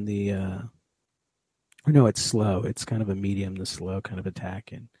 and then it's slow. It's kind of a medium to slow kind of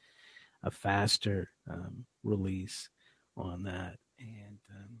attack, and a faster release on that. And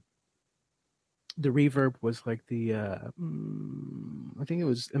the reverb was like I'm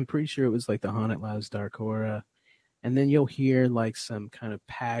pretty sure it was like the Haunted Loud's Dark Aura. And then you'll hear like some kind of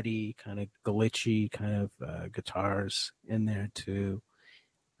patty, kind of glitchy kind of guitars in there too.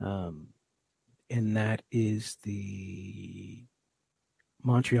 And that is the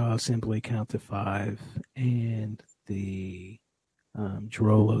Montreal Assembly Count to Five and the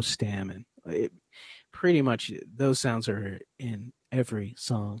Drolo Stamen. Pretty much those sounds are in every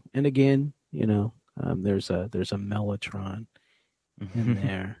song. And again, there's a Mellotron in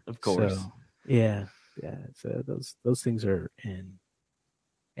there. Of course. So, yeah. So those things are in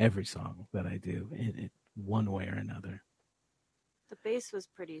every song that I do in one way or another. The bass was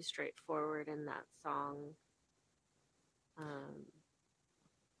pretty straightforward in that song.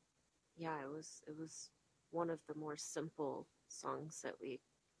 Yeah, it was one of the more simple songs that we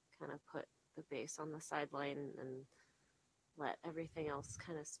kind of put the bass on the sideline and let everything else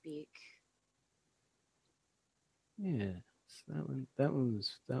kind of speak. Yeah, so that one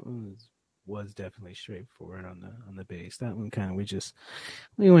was definitely straightforward on the bass. That one kind of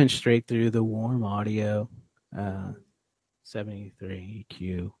we went straight through the warm audio, 73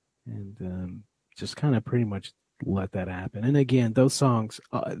 EQ, and just kind of pretty much let that happen. And again, these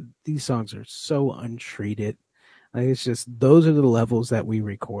songs are so untreated. Like, it's just those are the levels that we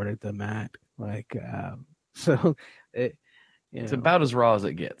recorded them at. Like, so it's about as raw as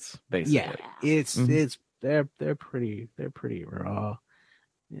it gets, basically. Yeah, it's they're pretty raw.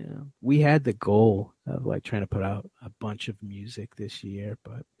 We had the goal of like trying to put out a bunch of music this year,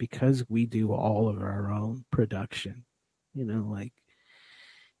 but because we do all of our own production, like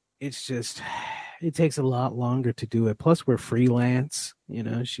it's just, it takes a lot longer to do it. Plus we're freelance,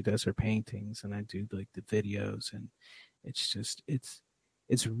 she does her paintings and I do like the videos, and it's just,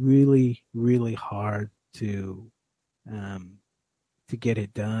 it's really, really hard to get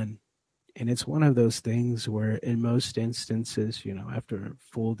it done. And it's one of those things where in most instances, after a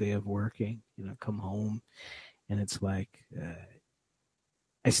full day of working, come home and it's like,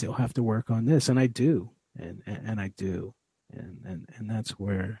 I still have to work on this, and I do. And I do. And that's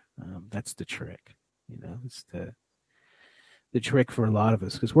where, that's the trick, it's the trick for a lot of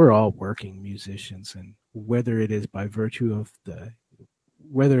us, because we're all working musicians, and whether it is by virtue of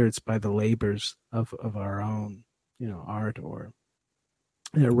whether it's by the labors of our own, art, or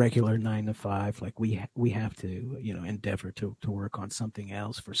a regular 9 to 5, like we have to endeavor to work on something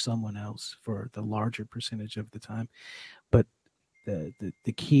else for someone else for the larger percentage of the time. But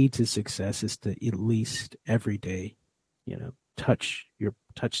the key to success is to at least every day touch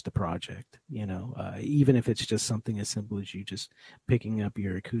the project, even if it's just something as simple as you just picking up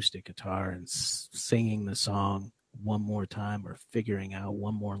your acoustic guitar and singing the song one more time, or figuring out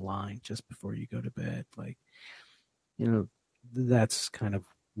one more line just before you go to bed. Like, that's kind of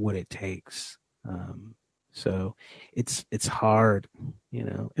what it takes. So it's hard, you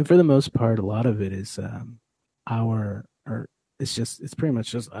know. And for the most part, a lot of it is it's pretty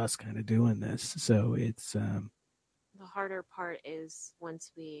much just us kind of doing this. So it's The harder part is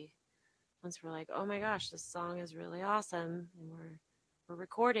once we're like, oh my gosh, this song is really awesome, and we're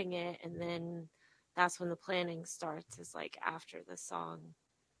recording it, and then that's when the planning starts. Is like after the song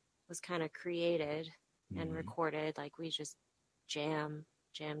was kind of created and recorded, like we just jam,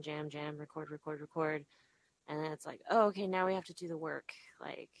 record, and then it's like, oh, okay, now we have to do the work.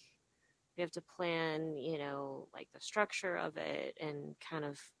 Like we have to plan, you know, like the structure of it, and kind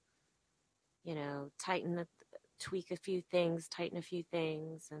of, you know, tweak a few things, tighten a few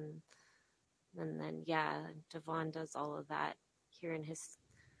things, and then Devon does all of that here in his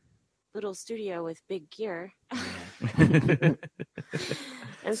little studio with big gear.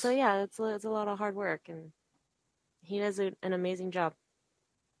 And so it's a lot of hard work, and he does an amazing job.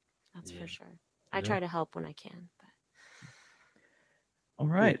 That's for sure. I try to help when I can. But All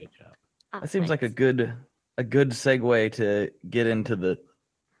right. good job. That seems like a good segue to get into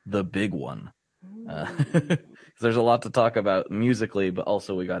the big one. 'Cause there's a lot to talk about musically, but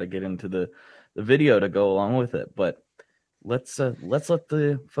also we got to get into the video to go along with it. But let's let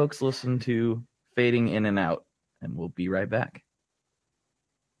the folks listen to Fading In and Out, and we'll be right back.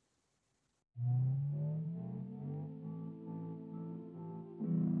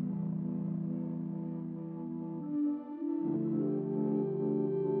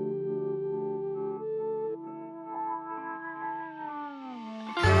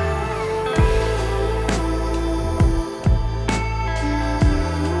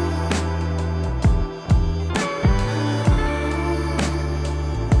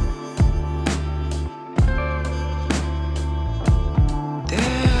 There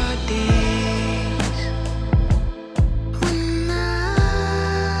are days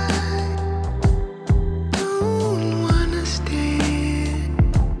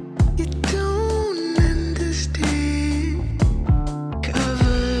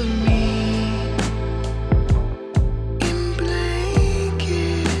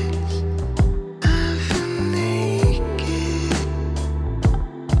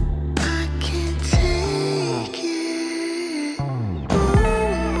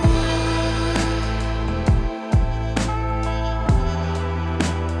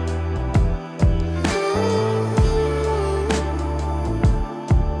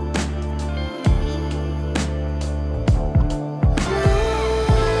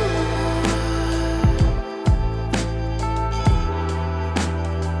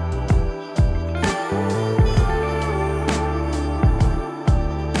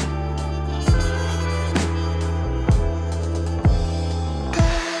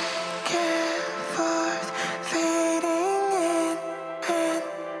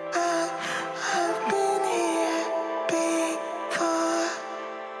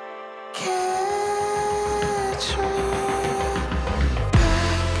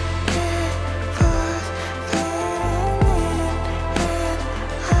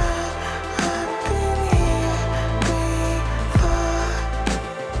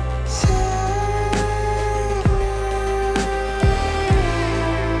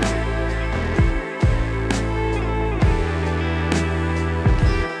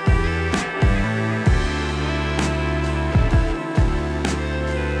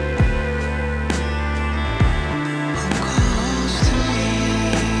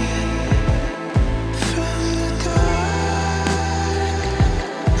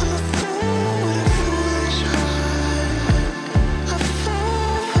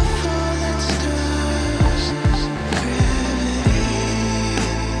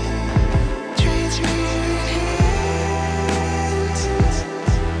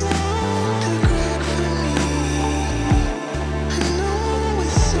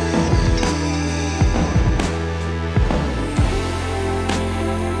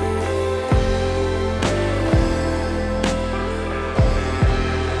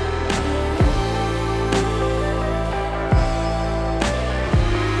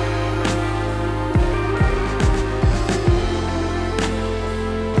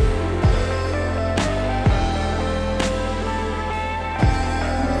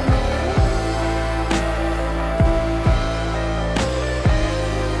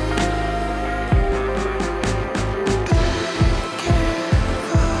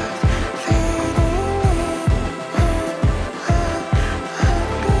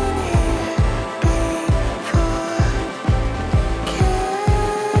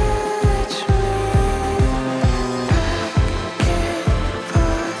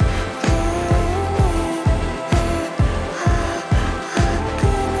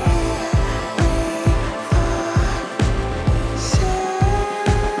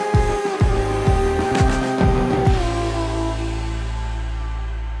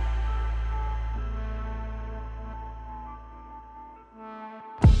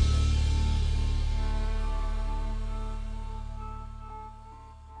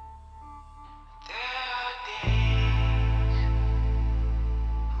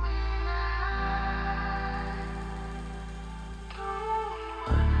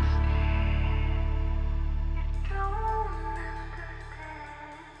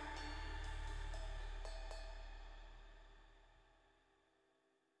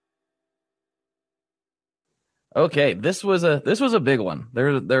Okay, this was a big one.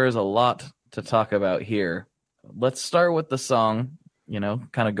 There is a lot to talk about here. Let's start with the song,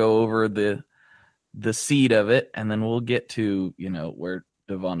 kind of go over the seed of it, and then we'll get to, where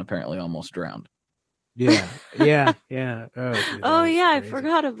Devon apparently almost drowned. Yeah. Oh, dude, that Oh was yeah, I crazy.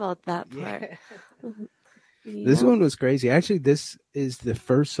 forgot about that part. This one was crazy. Actually, this is the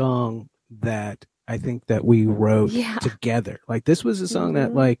first song that I think that we wrote together. Like, this was a song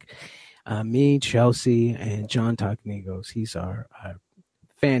that, like, me, Chelsea, and John Tacnigos, he's our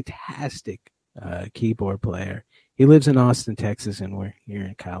fantastic keyboard player. He lives in Austin, Texas, and we're here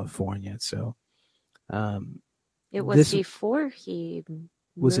in California. So, it was before he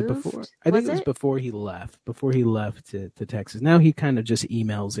was moved? it before? I think it was before he left. Before he left to Texas. Now he kind of just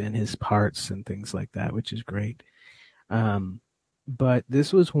emails in his parts and things like that, which is great. But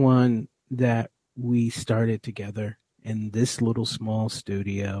this was one that we started together in this little small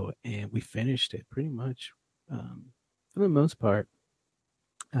studio, and we finished it pretty much for the most part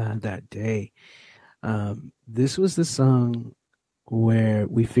that day. This was the song where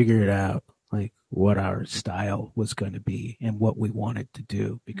we figured out like what our style was going to be and what we wanted to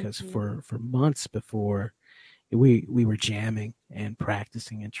do, because for months before, we were jamming and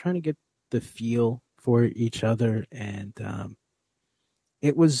practicing and trying to get the feel for each other, and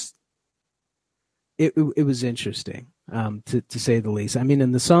it was interesting, to say the least. I mean,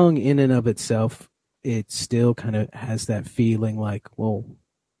 and the song in and of itself, it still kind of has that feeling like, well,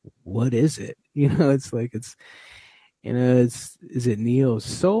 what is it? It's like, is it neo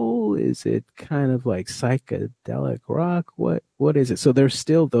soul? Is it kind of like psychedelic rock? What is it? So there's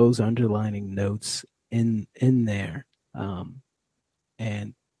still those underlining notes in there, and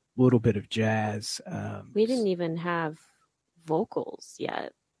a little bit of jazz. We didn't even have vocals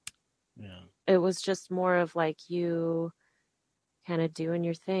yet. Yeah. It was just more of like you kind of doing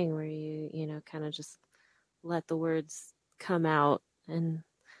your thing where you kind of just let the words come out, and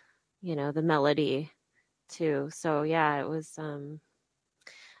the melody too. So yeah, it was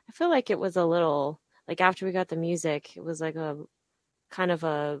I feel like it was a little like, after we got the music, it was like a kind of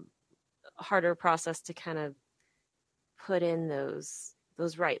a harder process to kind of put in those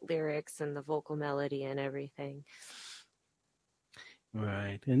right lyrics and the vocal melody and everything.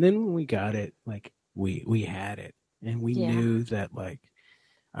 Right. And then when we got it, like we had it, and we knew that, like,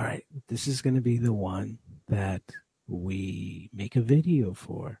 all right, this is going to be the one that we make a video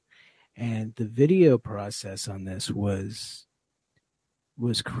for. And the video process on this was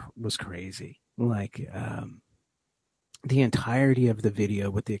crazy. Like, the entirety of the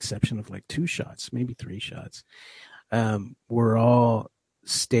video, with the exception of like 2 shots, maybe 3 shots, were all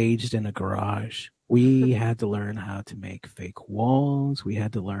staged in a garage. We had to learn how to make fake walls. We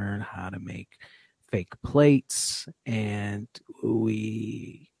had to learn how to make fake plates, and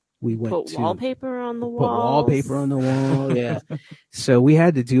we went put to wallpaper on the put wall. wallpaper on the wall. Yeah. So we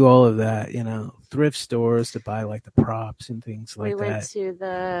had to do all of that, thrift stores to buy like the props and things like that. We went to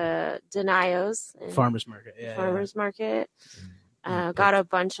the Denios Farmers market. Farmers market. Got a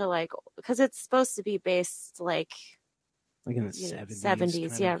bunch of, like, because it's supposed to be based like in the 70s.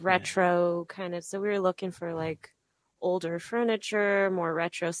 70s, retro kind of. So we were looking for like older furniture, more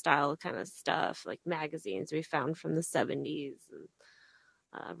retro style kind of stuff, like magazines we found from the 70s, and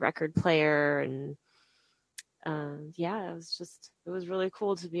record player, and it was really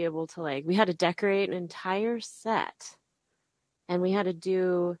cool to be able to, like, we had to decorate an entire set, and we had to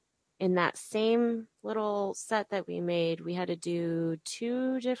do, in that same little set that we made, we had to do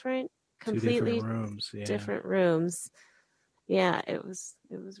 2 different completely rooms. different rooms. Yeah, it was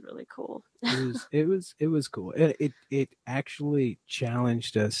really cool. It was cool. It actually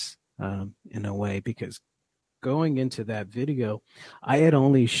challenged us in a way, because going into that video, I had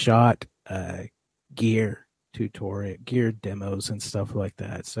only shot gear demos and stuff like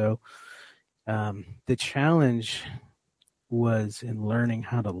that. So the challenge was in learning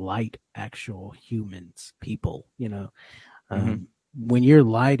how to light actual people. When you're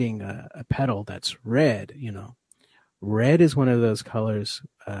lighting a pedal that's red, red is one of those colors,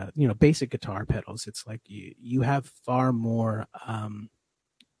 basic guitar pedals. It's like you have far more,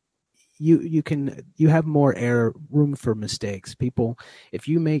 you have more room for mistakes. People, if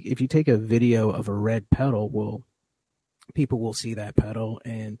you take a video of a red pedal, people will see that pedal,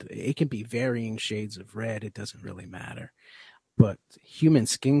 and it can be varying shades of red. It doesn't really matter. But human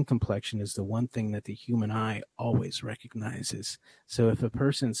skin complexion is the one thing that the human eye always recognizes. So if a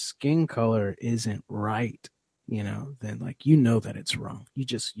person's skin color isn't right, then that it's wrong.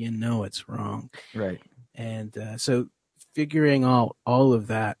 It's wrong. Right. And so figuring out all of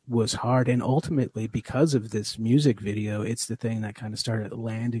that was hard. And ultimately, because of this music video, it's the thing that kind of started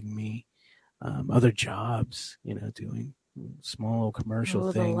landing me other jobs, doing small commercial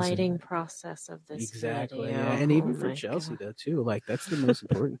The things. lighting process of this Exactly, video. yeah. And even Oh for my Chelsea God. though too, like that's the most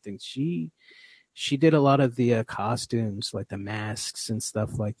important thing. She did a lot of the costumes, like the masks and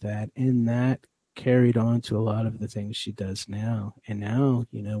stuff like that, and that carried on to a lot of the things she does now. And now,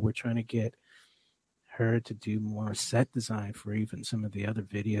 we're trying to get her to do more set design for even some of the other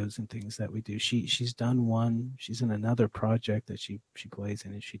videos and things that we do. She's done one. She's in another project that she plays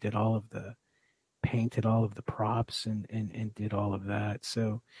in, and she did painted all of the props and did all of that.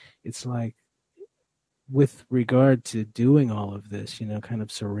 So it's like, with regard to doing all of this, kind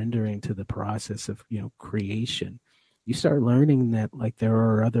of surrendering to the process of, creation, you start learning that like there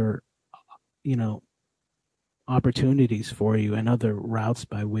are other, opportunities for you and other routes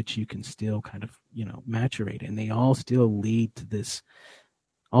by which you can still kind of, maturate. And they all still lead to this,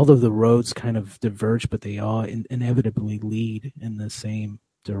 although the roads kind of diverge, but they all inevitably lead in the same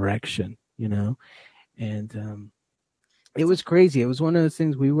direction, and it was crazy. It was one of those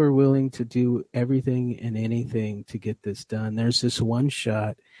things we were willing to do everything and anything to get this done. There's this one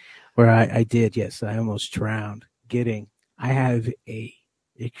shot where I did, yes, I almost drowned. I have a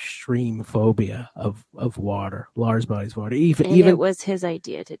extreme phobia of water, large bodies of water. And Even it was his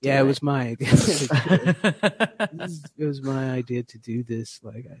idea to do yeah, it. it was my idea. It was my idea to do this.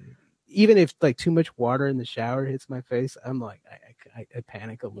 Like, even if like too much water in the shower hits my face, I'm like, I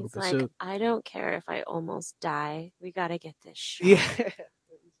panic a little It's bit. like, So I don't care if I almost die. We got to get this shot. yeah,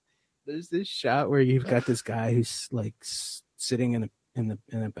 there's this shot where you've got this guy who's like sitting in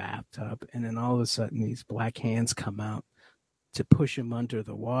a bathtub, and then all of a sudden these black hands come out to push him under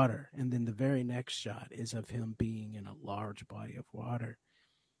the water, and then the very next shot is of him being in a large body of water.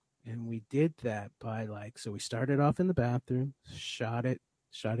 And we did that by so we started off in the bathroom, shot it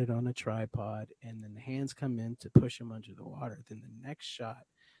on a tripod, and then the hands come in to push him under the water. Then the next shot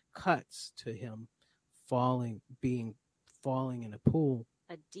cuts to him falling in a pool.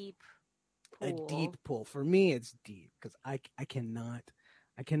 A deep A pool. deep pool. For me, it's deep because I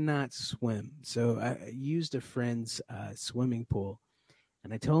cannot swim. So I used a friend's swimming pool,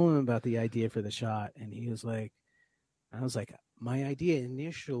 and I told him about the idea for the shot, and he was like, I was like, my idea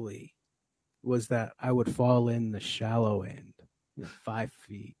initially was that I would fall in the shallow end, 5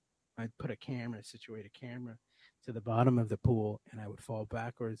 feet. I'd situate a camera to the bottom of the pool, and I would fall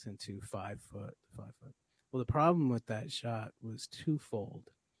backwards into 5 foot. Well, the problem with that shot was twofold.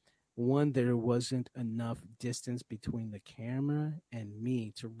 One, there wasn't enough distance between the camera and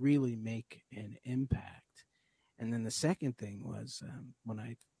me to really make an impact. And then the second thing was when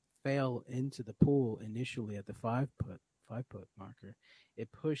I fell into the pool initially at the 5 foot marker,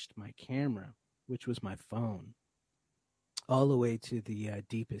 it pushed my camera, which was my phone, all the way to the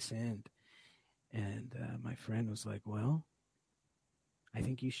deepest end. And my friend was like, well, I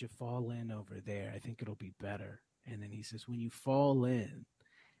think you should fall in over there. I think it'll be better. And then he says, when you fall in,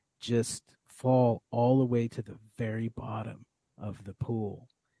 just fall all the way to the very bottom of the pool,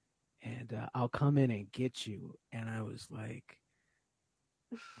 and I'll come in and get you. And I was like,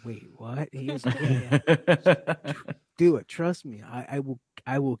 wait, what? He was like, yeah. Do it. Trust me. I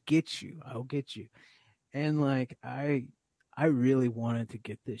will get you. I'll get you. And like, I really wanted to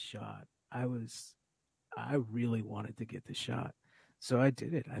get this shot. I really wanted to get the shot. So I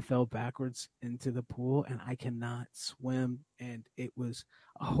did it. I fell backwards into the pool, and I cannot swim. And it was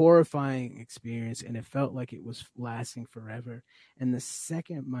a horrifying experience, and it felt like it was lasting forever. And the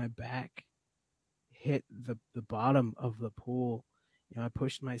second my back hit the bottom of the pool, I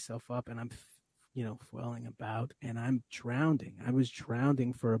pushed myself up, and I'm flailing about, and I'm drowning. I was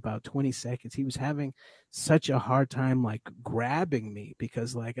drowning for about 20 seconds. He was having such a hard time like grabbing me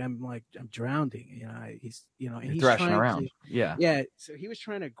because I'm drowning. He's and You're he's thrashing trying around. to, yeah. So he was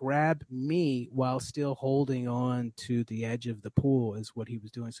trying to grab me while still holding on to the edge of the pool is what he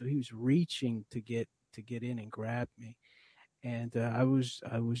was doing. So he was reaching to get in and grab me, and I was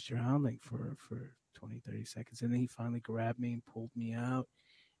drowning for 20, 30 seconds, and then he finally grabbed me and pulled me out,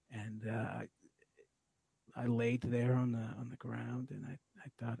 and I laid there on the ground, and I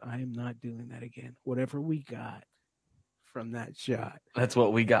thought, I am not doing that again. Whatever we got from that shot, That's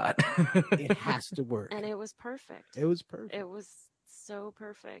what we got. it has to work. And it was perfect. It was perfect. It was so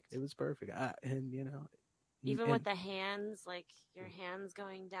perfect. It was perfect. Even with the hands, like your hands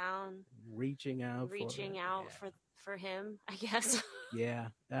going down, reaching out for him, I guess. Yeah,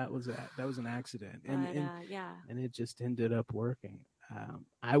 that was an accident, But, and it just ended up working.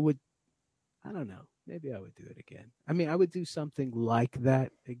 I don't know. Maybe I would do it again. I mean, I would do something like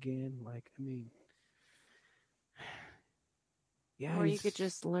that again. Yeah, Or you could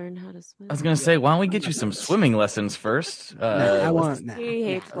just learn how to swim. I was gonna say, why don't we get you some swimming lessons first? I let's- want He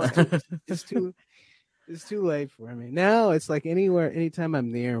hates it's too late for me. Now it's like anytime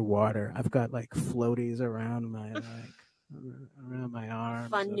I'm near water, I've got like floaties around my around my arms.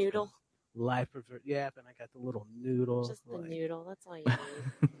 Fun I've got noodle. Life preserver. Yeah, and I got the little noodle. Just the like, noodle. That's all you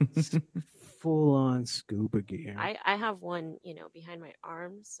need. full on scuba gear. I have one, behind my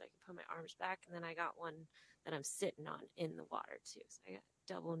arms, so I can put my arms back, and then I got one that I'm sitting on in the water too. So I got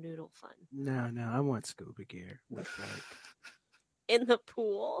double noodle fun. No, I want scuba gear with like In the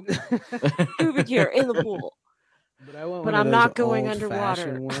pool. Scuba gear in the pool. But I want But one of I'm those not going old-fashioned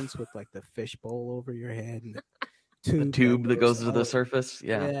underwater. ones with like the fishbowl over your head and the tube that goes to the up. surface.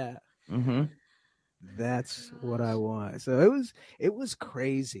 Yeah. Yeah. Mm-hmm. That's what I want. So it was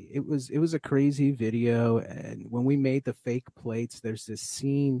crazy. It was a crazy video. And when we made the fake plates, there's this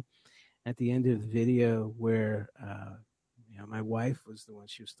scene at the end of the video where my wife was the one.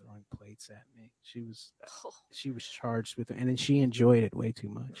 She was throwing plates at me. She was charged with it, and then she enjoyed it way too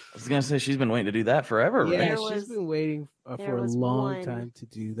much. I was gonna say she's been waiting to do that forever, right? Yeah, she's been waiting for a long time to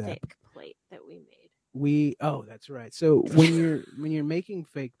do that. Thick plate that we made. That's right. So when you're making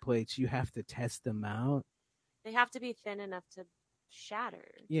fake plates, you have to test them out. They have to be thin enough to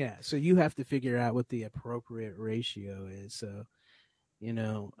shatter. Yeah, so you have to figure out what the appropriate ratio is. So,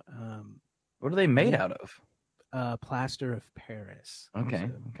 what are they made out of? Plaster of Paris. Okay,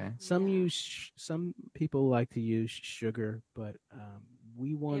 So okay. some people like to use sugar, but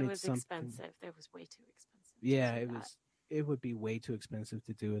we wanted It was something expensive. It was way too expensive. Yeah, it would be way too expensive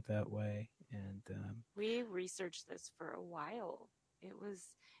to do it that way. And we researched this for a while.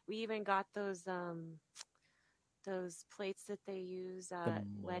 We even got those plates that they use at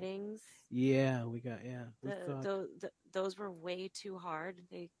weddings. Yeah, we got those were way too hard.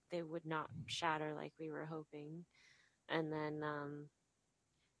 They would not shatter like we were hoping. And then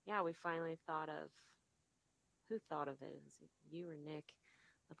we finally thought of who thought of it? Was it you or Nick?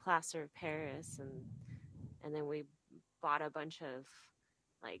 The plaster of Paris, and then we bought a bunch of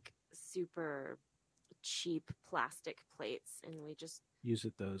like super cheap plastic plates, and we just use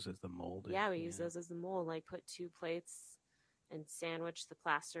those as the mold. We use those as the mold. Like put 2 plates and sandwich the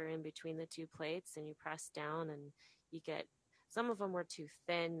plaster in between the 2 plates, and you press down, and you get. Some of them were too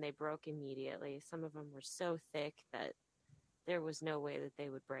thin; they broke immediately. Some of them were so thick that there was no way that they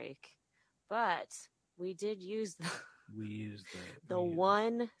would break. But we did use the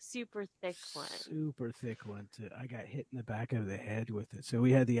one super thick one. Super thick one. I got hit in the back of the head with it. So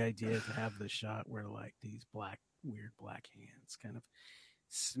we had the idea to have the shot where like these weird black hands kind of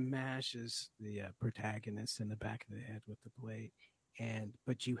smashes the protagonist in the back of the head with the plate.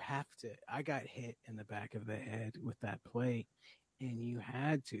 But you have to. I got hit in the back of the head with that plate. And you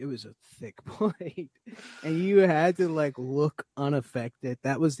had to, it was a thick plate, and you had to like look unaffected.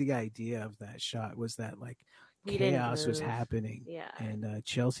 That was the idea of that shot, was that like chaos was happening. Yeah. And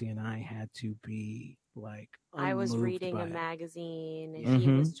Chelsea and I had to be like, I was reading a magazine, and he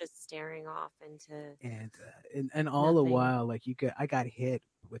was just staring off into. And all the while, like I got hit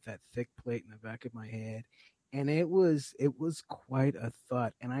with that thick plate in the back of my head. And it was quite a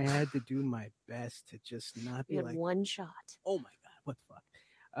thought, and I had to do my best to just not be like one shot. Oh my God, what the fuck?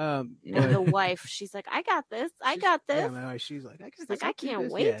 And the wife, she's like, I got this. Yeah, my wife, she's like, I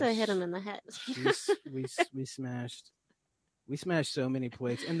can't wait to hit him in the head. we smashed so many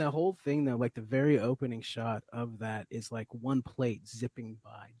plates, and the whole thing though, like the very opening shot of that is like one plate zipping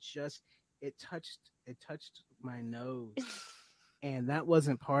by. It touched my nose. And that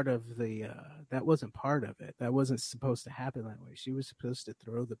wasn't part of it. That wasn't supposed to happen that way. She was supposed to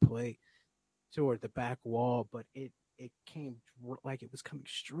throw the plate toward the back wall, but it came like it was coming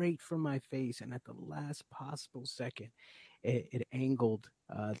straight from my face. And at the last possible second, it angled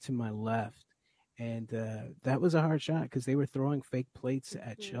to my left. And that was a hard shot because they were throwing fake plates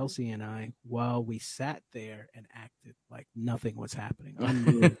at Chelsea and I while we sat there and acted like nothing was happening.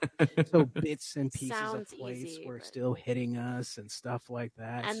 So bits and pieces of plates were still hitting us and stuff like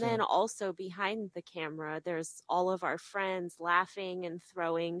that. And then also behind the camera, there's all of our friends laughing and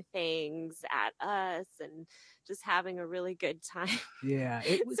throwing things at us and just having a really good time. Yeah.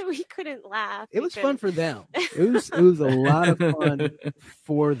 So we couldn't laugh. It was fun for them. It was a lot of fun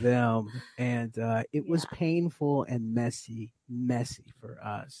for them. And it was painful and messy for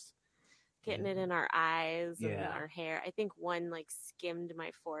us. Getting it in our eyes and in our hair. I think one like skimmed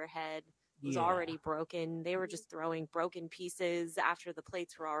my forehead. It was already broken. They were just throwing broken pieces after the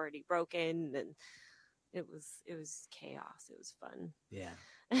plates were already broken, and it was chaos. It was fun. Yeah.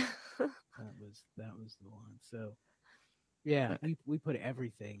 that was the one. So yeah, we put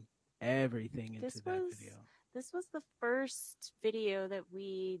everything into that video. This was the first video that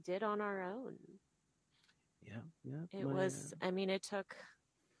we did on our own. Yeah. It was, I mean, it took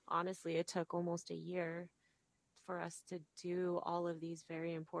almost a year for us to do all of these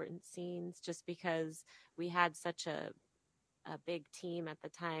very important scenes, just because we had such a big team at the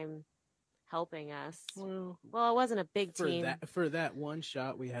time helping us. Well, it wasn't a big team. For that one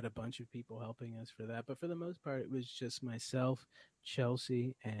shot, we had a bunch of people helping us for that, but for the most part, it was just myself,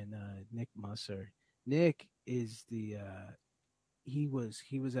 Chelsea, and Nick Musser. Nick is the he was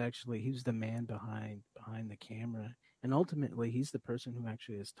the man behind the camera, and ultimately he's the person who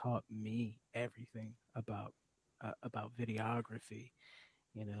actually has taught me everything about videography,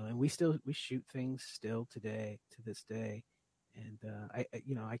 and we shoot things still today, to this day. And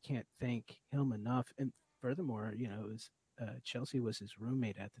I can't thank him enough. And furthermore, it was Chelsea was his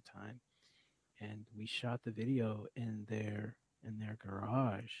roommate at the time, and we shot the video in their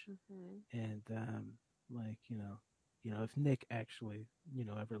garage. Mm-hmm. And if Nick actually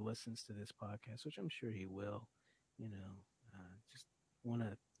ever listens to this podcast, which I'm sure he will, just want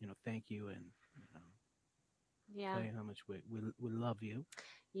to thank you and tell you how much we love you.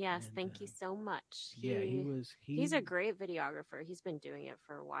 Yes, And, thank you so much. He's a great videographer. He's been doing it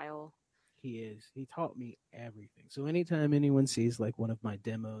for a while. He is. He taught me everything. So anytime anyone sees like one of my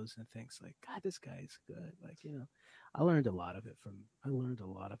demos and thinks like, God, this guy's good, like, I learned a lot of it from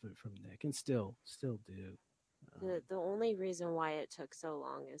Nick, and still do. The only reason why it took so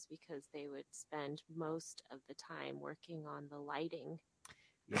long is because they would spend most of the time working on the lighting.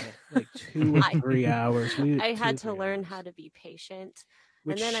 Yeah, like 2 or 3 hours. I had to learn how to be patient.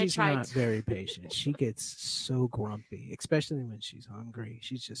 Which and then she's I tried not very patient. She gets so grumpy, especially when she's hungry.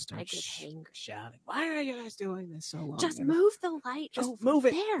 She just starts shouting, "Why are you guys doing this so long? Just move the light. Just over move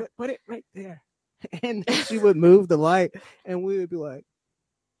it. there. Put it right there." And she would move the light, and we would be like,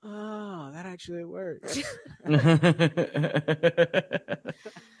 "Oh, that actually works."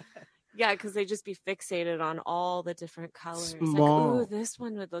 Yeah, because they just be fixated on all the different colors. Small, like, ooh, this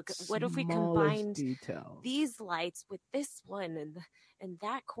one would look. What if we combined details. These lights with this one and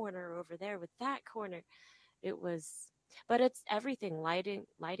that corner over there with that corner? But it's everything.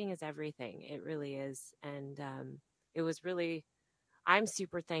 Lighting is everything. It really is, and it was really. I'm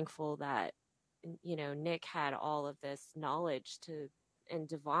super thankful that Nick had all of this knowledge and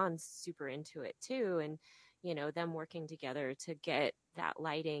Devon's super into it too, and them working together to get that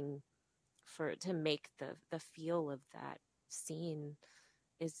lighting to make the feel of that scene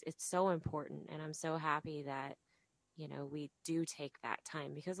it's so important. And I'm so happy that we do take that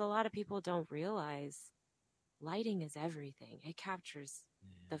time, because a lot of people don't realize lighting is everything. It captures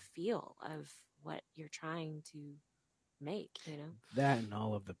the feel of what you're trying to make, that and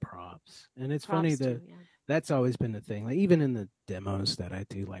all of the props. And it's funny that that's always been the thing, like even in the demos that I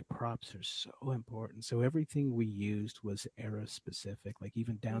do, like props are so important. So everything we used was era specific, like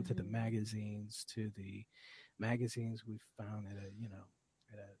even down to the magazines we found at a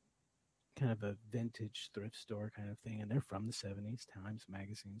kind of a vintage thrift store kind of thing, and they're from the 70s. Times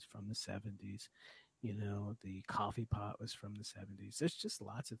magazines from the 70s. The coffee pot was from the 70s. There's just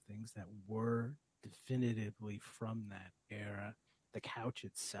lots of things that were definitively from that era. The couch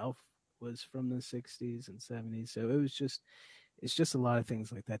itself was from the 60s and 70s. So it's just a lot of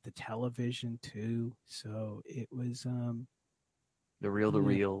things like that. The television too. So it was the reel to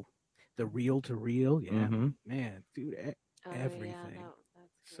reel. The reel to reel, yeah. Mm-hmm. Man, dude, everything. Yeah, that's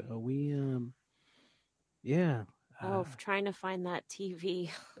great. So we trying to find that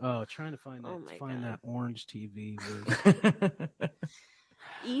TV. Oh, trying to find that that orange TV was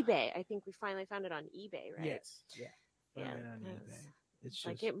eBay. I think we finally found it on eBay, right? Yes. Yeah. Yeah. On eBay. It's just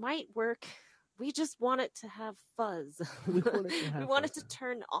like it might work. We just want it to have fuzz. We want it to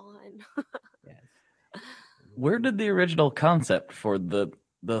turn on. Yes. Where did the original concept for the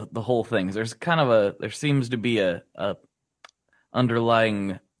whole thing? There seems to be a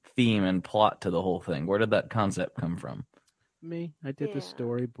underlying theme and plot to the whole thing. Where did that concept come from? Me. I did the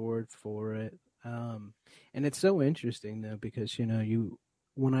storyboard for it. And it's so interesting though, because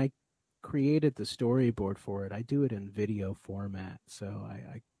when I created the storyboard for it, I do it in video format. So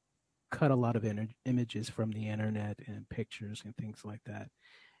I cut a lot of images from the internet and pictures and things like that,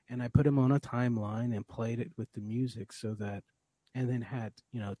 and I put them on a timeline and played it with the music, and then had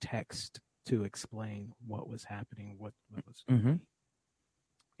text to explain what was happening, what was going.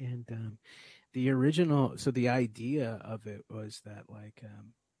 And the idea of it was that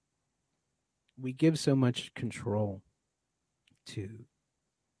we give so much control to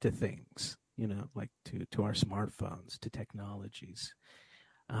things, like to our smartphones, to technologies,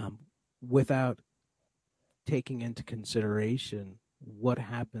 without taking into consideration what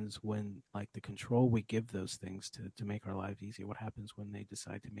happens when, like, the control we give those things to make our lives easier, what happens when they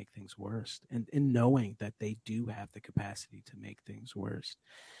decide to make things worse, and knowing that they do have the capacity to make things worse.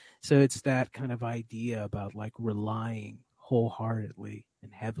 So it's that kind of idea about like relying wholeheartedly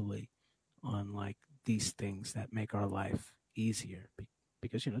and heavily on like these things that make our life easier,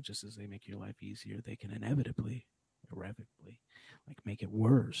 because just as they make your life easier, they can inevitably, irrevocably, like make it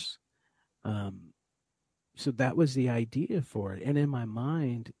worse. So that was the idea for it, and in my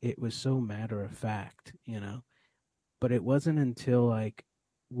mind it was so matter of fact, but it wasn't until like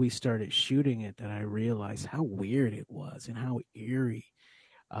we started shooting it that I realized how weird it was and how eerie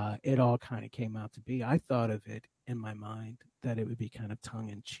it all kind of came out to be. I thought of it in my mind that it would be kind of tongue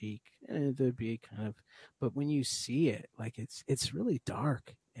in cheek, and there'd be kind of, but when you see it, like it's really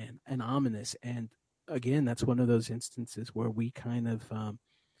dark and ominous. And again, that's one of those instances where we kind of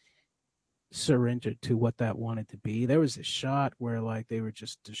surrendered to what that wanted to be. There was a shot where like they were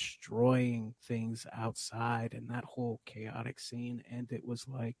just destroying things outside and that whole chaotic scene, and it was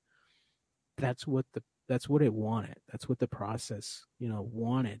like that's what it wanted. That's what the process,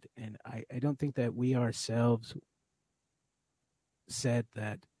 wanted. And I don't think that we ourselves said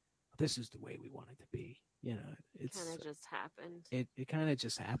that this is the way we want it to be. It's kind of just happened. It kind of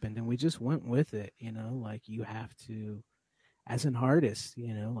just happened, and we just went with it. Like you have to, as an artist,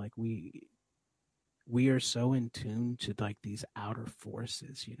 like we are so in tune to like these outer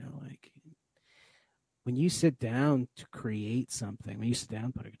forces. Like when you sit down to create something, when you sit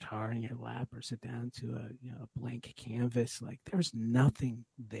down, put a guitar in your lap, or sit down to a blank canvas, like there's nothing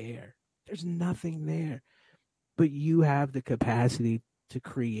there. There's nothing there, but you have the capacity to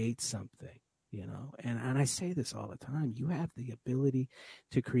create something, and I say this all the time. You have the ability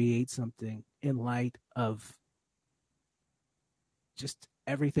to create something in light of just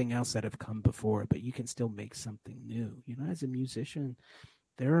everything else that have come before, but you can still make something new. As a musician,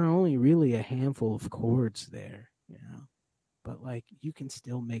 there are only really a handful of chords there, but like you can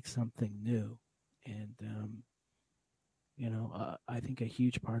still make something new. And, I think a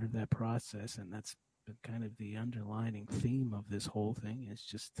huge part of that process, and that's been kind of the underlining theme of this whole thing, is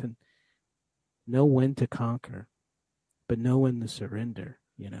just to know when to conquer, but know when to surrender.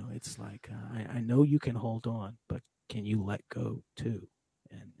 It's like, I know you can hold on, but can you let go too?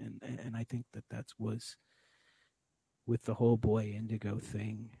 And I think that was with the whole Boy Indigo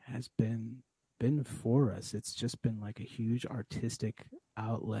thing has been for us. It's just been like a huge artistic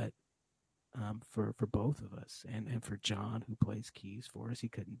outlet for both of us, and for John, who plays keys for us. He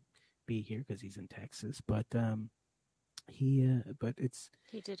couldn't be here because he's in Texas, but he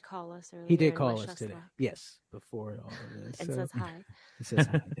did call us earlier. He did and call wish us today. luck. Yes, before all of this, And says hi. He says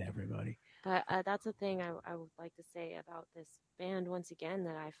hi to everybody. But that's the thing I would like to say about this band once again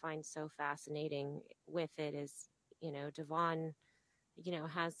that I find so fascinating with it is, Devon,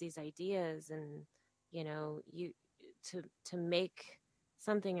 has these ideas, and, you to make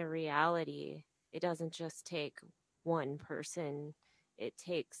something a reality, it doesn't just take one person. It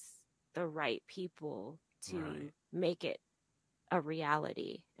takes the right people to make it a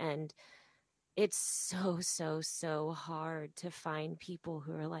reality. And it's so hard to find people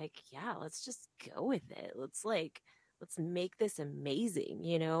who are like, yeah, let's just go with it. Let's make this amazing,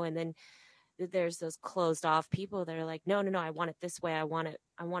 and then there's those closed off people that are like, no, I want it this way. I want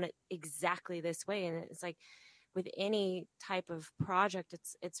it exactly this way. And it's like with any type of project,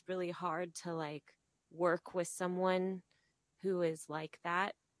 it's really hard to like work with someone who is like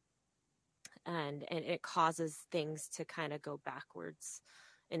that. And it causes things to kind of go backwards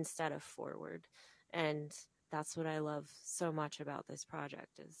instead of forward. And that's what I love so much about this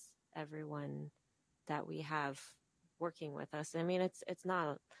project is everyone that we have working with us. I mean, it's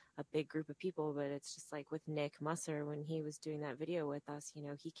not a big group of people, but it's just like with Nick Musser, when he was doing that video with us,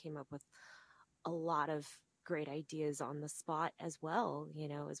 he came up with a lot of great ideas on the spot as well,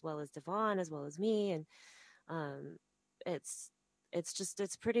 as well as Devon, as well as me. And it's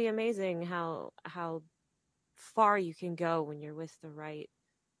pretty amazing how far you can go when you're with the right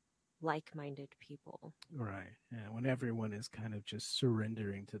like-minded people. Right. Yeah, when everyone is kind of just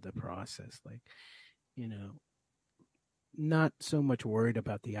surrendering to the process, like, not so much worried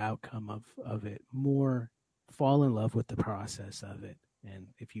about the outcome of it, more fall in love with the process of it. And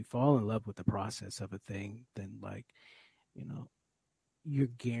if you fall in love with the process of a thing, then like, you're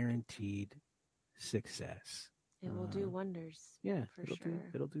guaranteed success. It will do wonders. Yeah, for sure.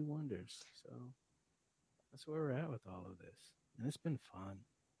 It'll do wonders. So that's where we're at with all of this. And it's been fun.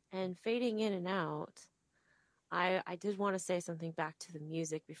 And fading in and out, I did want to say something back to the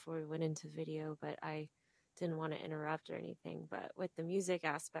music before we went into video, but I didn't want to interrupt or anything. But with the music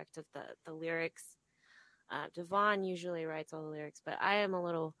aspect of the lyrics, Devon usually writes all the lyrics, but I am a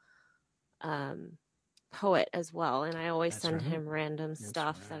little poet as well, and I always That's send right. him random That's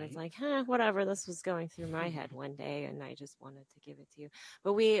stuff that is right. like, whatever. This was going through my head one day, and I just wanted to give it to you.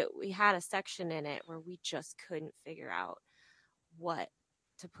 But we had a section in it where we just couldn't figure out what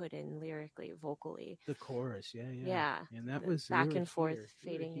to put in lyrically, vocally. The chorus, yeah. Yeah, And that the was back and forth,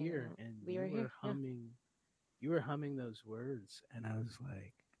 fading in here, and out. and We you were were here, yeah. humming. You were humming those words, and I was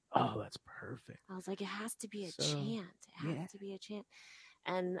like, "Oh, that's perfect." I was like, it has to be a So, chant. It has yeah. to be a chant.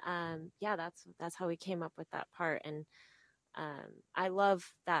 And that's how we came up with that part. And I love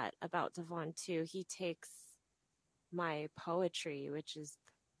that about Devon too. He takes my poetry, which is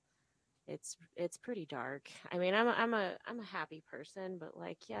it's pretty dark. I mean, I'm a happy person, but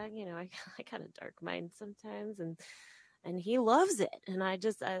like, yeah, you know, I got a dark mind sometimes, and he loves it. And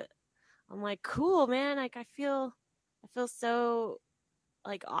I'm like, cool, man. Like I feel so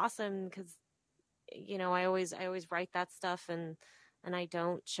like awesome because, you know, I always write that stuff and I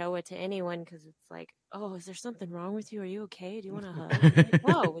don't show it to anyone because it's like, oh, is there something wrong with you? Are you okay? Do you want a hug? I'm like,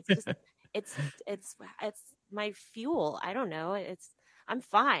 no, it's just it's my fuel. I don't know. I'm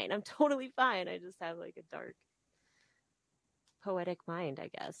fine. I'm totally fine. I just have like a dark poetic mind, I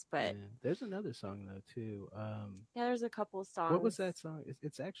guess. But Yeah. There's another song though too. yeah, there's a couple of songs. What was that song?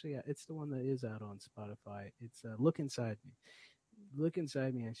 It's actually it's the one that is out on Spotify. It's "Look Inside Me." "Look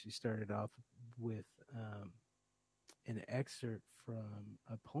Inside Me" actually started off with an excerpt from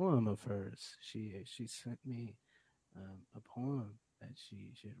a poem of hers. She sent me a poem that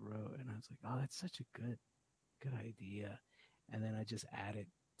she wrote, and I was like, "Oh, that's such a good idea." And then I just added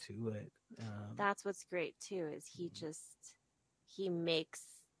to it. That's what's great too, is he makes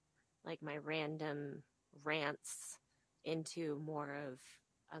like my random rants into more of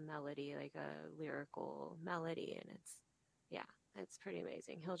a melody, like a lyrical melody, and it's pretty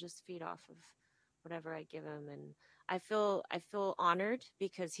amazing. He'll just feed off of whatever I give him, and I feel honored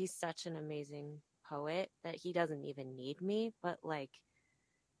because he's such an amazing poet that he doesn't even need me, but like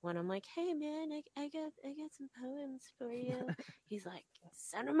when I'm like, hey man, I got some poems for you, he's like,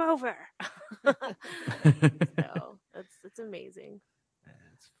 send them over. So it's amazing.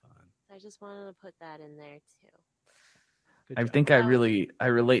 That's fun. I just wanted to put that in there too. Good I job. think I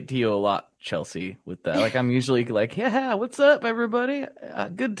relate to you a lot, Chelsea, with that. Like I'm usually like, yeah, what's up, everybody?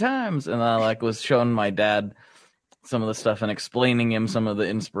 Good times. And I like was showing my dad some of the stuff and explaining him some of the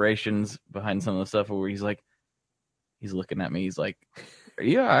inspirations behind some of the stuff where he's looking at me. He's like, are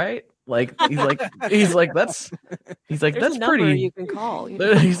you all right? Like, he's like, that's There's a that's number pretty, you can call. You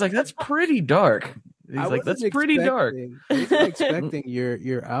know? he's like, that's pretty dark. He's I like, that's wasn't pretty dark. I wasn't expecting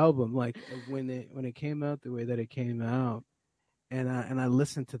your album, like when it came out the way that it came out, and I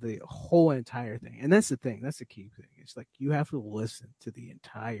listened to the whole entire thing. And that's the thing, that's the key thing. It's like you have to listen to the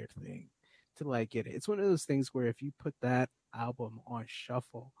entire thing to like get it. It's one of those things where if you put that album on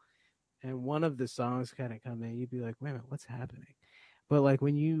shuffle and one of the songs kind of come in, you'd be like, wait a minute, what's happening? But like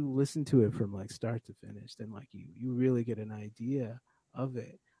when you listen to it from like start to finish, then like you really get an idea of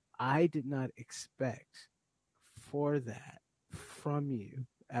it. I did not expect for that from you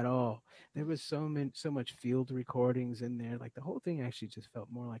at all. There was so much field recordings in there. Like the whole thing actually just felt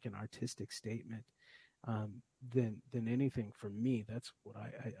more like an artistic statement than anything for me. That's what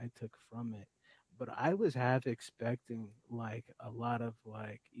I took from it. But I was half expecting like a lot of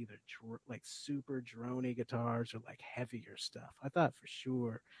like either like super droney guitars or like heavier stuff. I thought for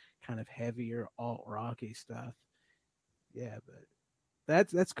sure kind of heavier alt rocky stuff. Yeah, but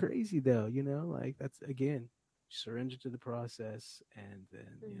that's crazy though, you know, like that's again surrender to the process and then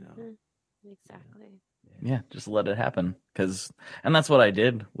you know Exactly. Yeah, just let it happen. And that's what I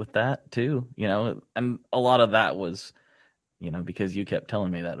did with that too, you know, and a lot of that was, you know, because you kept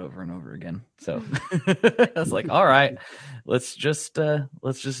telling me that over and over again. So I was like, all right, let's just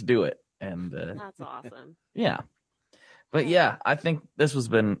do it. And That's awesome. yeah. But yeah, I think this has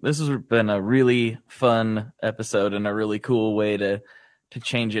been a really fun episode and a really cool way to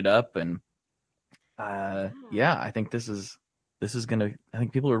change it up. And yeah, I think this is I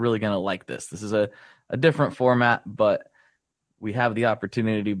think people are really gonna like this. This is a different format, but we have the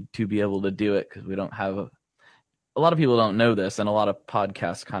opportunity to be able to do it because we don't have a lot of people don't know this, and a lot of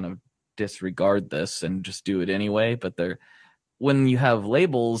podcasts kind of disregard this and just do it anyway. But when you have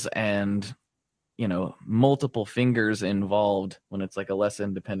labels and, you know, multiple fingers involved, when it's like a less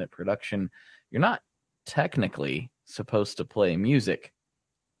independent production, you're not technically supposed to play music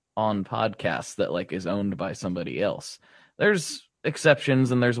on podcasts that like is owned by somebody else. There's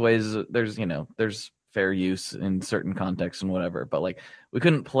exceptions and there's ways, there's fair use in certain contexts and whatever, but like we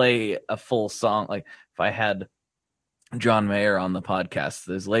couldn't play a full song. Like if I had John Mayer on the podcast,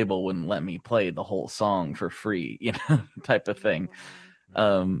 his label wouldn't let me play the whole song for free, type of thing.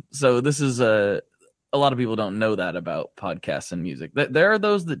 So this is a lot of people don't know that about podcasts and music. There are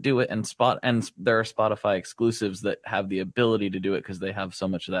those that do it, and there are Spotify exclusives that have the ability to do it because they have so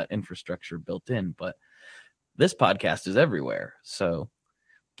much of that infrastructure built in. But this podcast is everywhere, so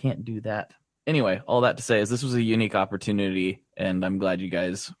can't do that. Anyway, all that to say is this was a unique opportunity, and I'm glad you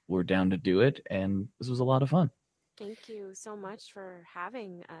guys were down to do it, and this was a lot of fun. Thank you so much for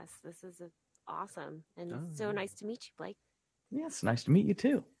having us. This is awesome, and it's so nice to meet you, Blake. Yeah, it's nice to meet you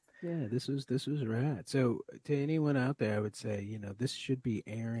too. Yeah, this was rad. So to anyone out there, I would say, this should be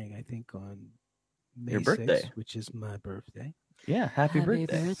airing, I think, on May Your birthday, 6th, which is my birthday. Yeah, happy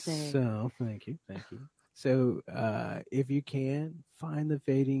birthday. So thank you. So if you can, find the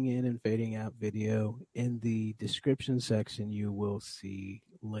fading in and fading out video. In the description section, you will see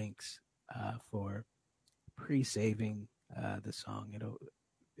links for pre-saving the song.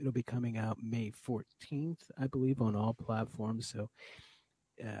 It'll be coming out May 14th, I believe, on all platforms. So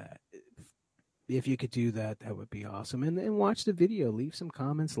if you could do that, that would be awesome. And then watch the video. Leave some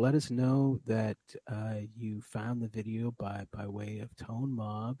comments. Let us know that you found the video by way of Tone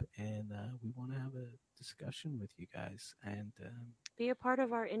Mob, and we want to have a discussion with you guys and be a part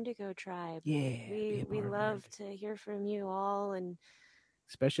of our Indigo tribe. Yeah, we love to hear from you all, and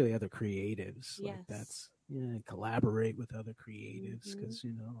especially other creatives. Yes. Like that's collaborate with other creatives because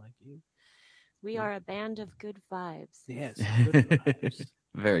like you. We are a band of good vibes. Yes, good vibes.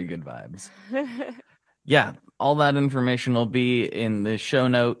 Very good vibes. Yeah, all that information will be in the show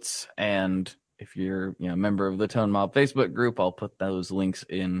notes, and if you're a member of the Tone Mob Facebook group, I'll put those links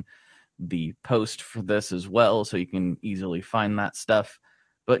in the post for this as well, so you can easily find that stuff.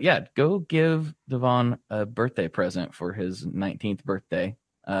 But yeah, go give Devon a birthday present for his 19th birthday.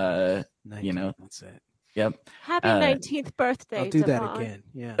 19th, that's it. Yep. Happy 19th birthday. I'll do Devon. that again.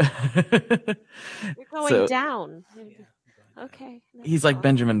 Yeah. You're going down. Yeah. Okay. He's like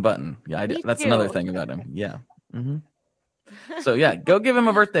Benjamin Button. Yeah, that's another thing about him. Yeah. Mm-hmm. So yeah, go give him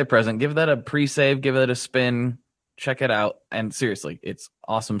a birthday present. Give that a pre-save. Give it a spin. Check it out. And seriously, it's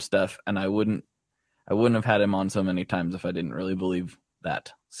awesome stuff. And I wouldn't have had him on so many times if I didn't really believe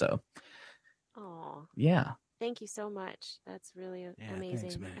that. So. Oh. Yeah. Thank you so much. That's really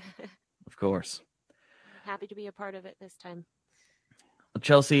amazing. Thanks, man. Of course. Happy to be a part of it this time.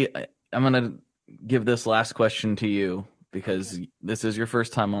 Chelsea, I'm going to give this last question to you because this is your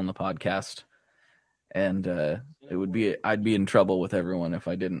first time on the podcast. And I'd be in trouble with everyone if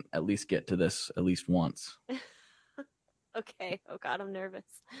I didn't at least get to this at least once. Okay. Oh God, I'm nervous.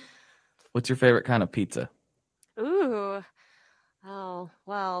 What's your favorite kind of pizza? Ooh. Oh,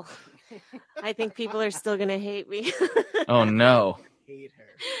 well, I think people are still going to hate me. Oh no. Hate her.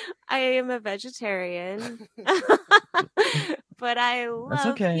 I am a vegetarian, but I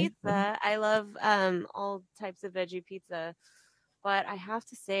love pizza. I love all types of veggie pizza, but I have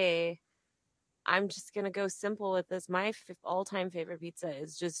to say, I'm just going to go simple with this. My all-time favorite pizza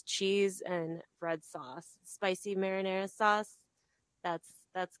is just cheese and bread sauce, spicy marinara sauce.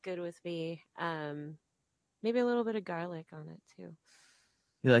 That's good with me. Maybe a little bit of garlic on it too.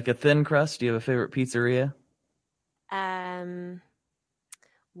 You like a thin crust? Do you have a favorite pizzeria?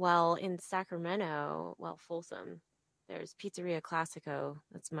 Well, in Sacramento, Folsom, there's Pizzeria Classico.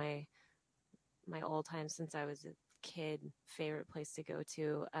 That's my all-time, since I was a kid, favorite place to go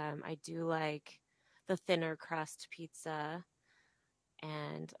to. I do like the thinner crust pizza.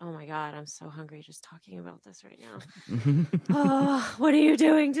 And oh my God, I'm so hungry just talking about this right now. Oh, what are you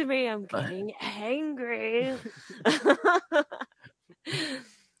doing to me? I'm getting angry.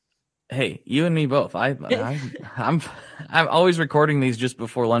 Hey, you and me both. I'm always recording these just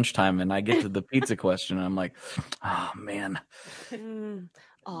before lunchtime, and I get to the pizza question, and I'm like, oh man.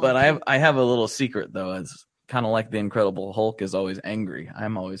 But I have a little secret though. It's kind of like the Incredible Hulk is always angry.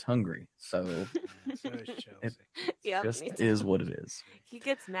 I'm always hungry. So it just is what it is. He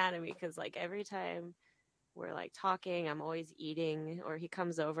gets mad at me because like every time we're like talking, I'm always eating, or he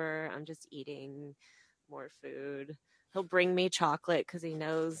comes over, I'm just eating more food. He'll bring me chocolate because he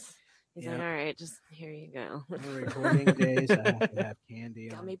knows. He's like, all right, just here you go. On recording days, I have to have candy.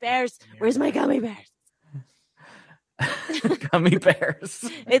 Gummy bears. Where's my gummy bears? Gummy bears.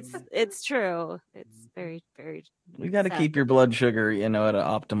 It's true. It's very, very. We got to keep your blood sugar, at an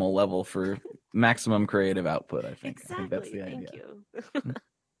optimal level for maximum creative output. I think. Exactly. I think that's the idea. Thank you.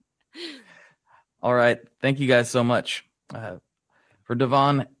 All right. Thank you guys so much. For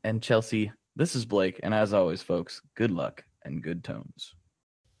Devon and Chelsea, this is Blake, and as always, folks, good luck and good tones.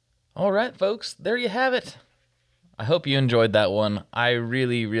 All right, folks, there you have it. I hope you enjoyed that one. I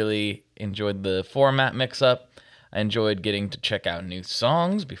really, really enjoyed the format mix-up. I enjoyed getting to check out new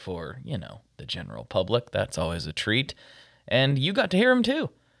songs before, the general public. That's always a treat. And you got to hear them too.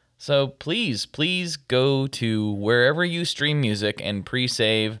 So please go to wherever you stream music and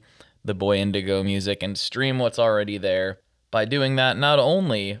pre-save the Boy Indigo music and stream what's already there. By doing that, not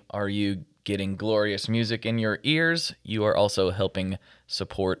only are you getting glorious music in your ears, you are also helping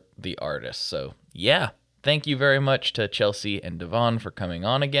support the artist. So yeah, thank you very much to Chelsea and Devon for coming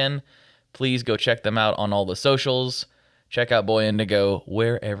on again. Please go check them out on all the socials. Check out Boy Indigo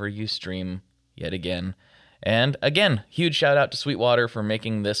wherever you stream yet again. And again, huge shout out to Sweetwater for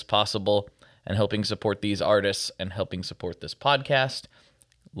making this possible and helping support these artists and helping support this podcast.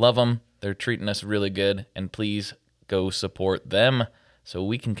 Love them. They're treating us really good. And please go support them so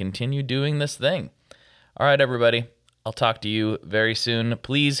we can continue doing this thing. All right, everybody. I'll talk to you very soon.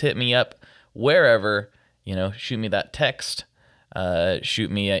 Please hit me up wherever, shoot me that text,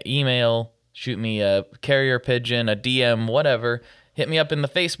 shoot me an email, shoot me a carrier pigeon, a DM, whatever. Hit me up in the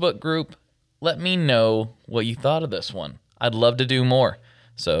Facebook group. Let me know what you thought of this one. I'd love to do more.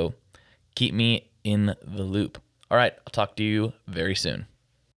 So keep me in the loop. All right, I'll talk to you very soon.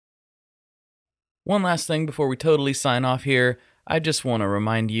 One last thing before we totally sign off here. I just want to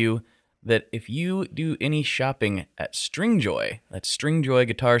remind you that if you do any shopping at Stringjoy, that's Stringjoy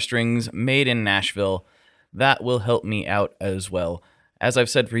guitar strings made in Nashville, that will help me out as well. As I've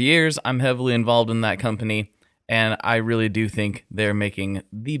said for years, I'm heavily involved in that company, and I really do think they're making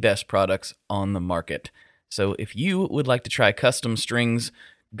the best products on the market. So if you would like to try custom strings,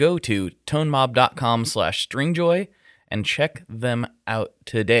 go to tonemob.com/stringjoy and check them out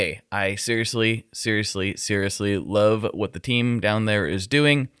today. I seriously love what the team down there is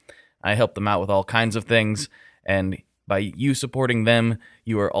doing. I help them out with all kinds of things, and by you supporting them,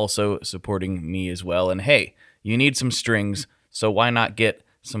 you are also supporting me as well. And hey, you need some strings, so why not get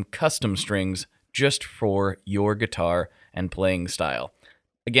some custom strings just for your guitar and playing style?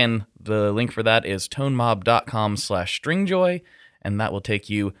 Again, the link for that is tonemob.com/stringjoy, and that will take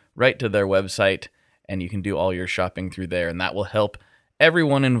you right to their website, and you can do all your shopping through there, and that will help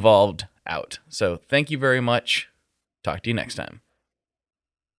everyone involved out. So thank you very much. Talk to you next time.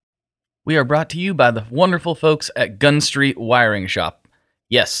 We are brought to you by the wonderful folks at Gun Street Wiring Shop.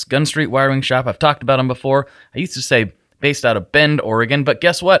 Yes, Gun Street Wiring Shop. I've talked about them before. I used to say based out of Bend, Oregon, but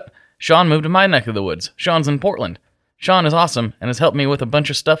guess what? Sean moved to my neck of the woods. Sean's in Portland. Sean is awesome and has helped me with a bunch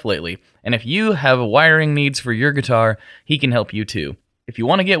of stuff lately. And if you have wiring needs for your guitar, he can help you too. If you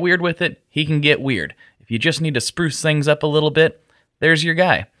want to get weird with it, he can get weird. If you just need to spruce things up a little bit, there's your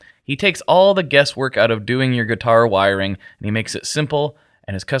guy. He takes all the guesswork out of doing your guitar wiring, and he makes it simple,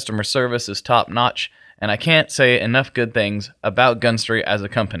 and his customer service is top-notch, and I can't say enough good things about Gun Street as a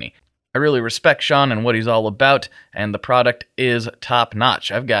company. I really respect Sean and what he's all about, and the product is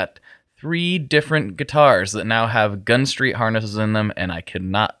top-notch. I've got 3 different guitars that now have Gun Street harnesses in them, and I could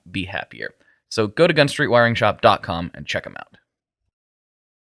not be happier. So go to gunstreetwiringshop.com and check them out.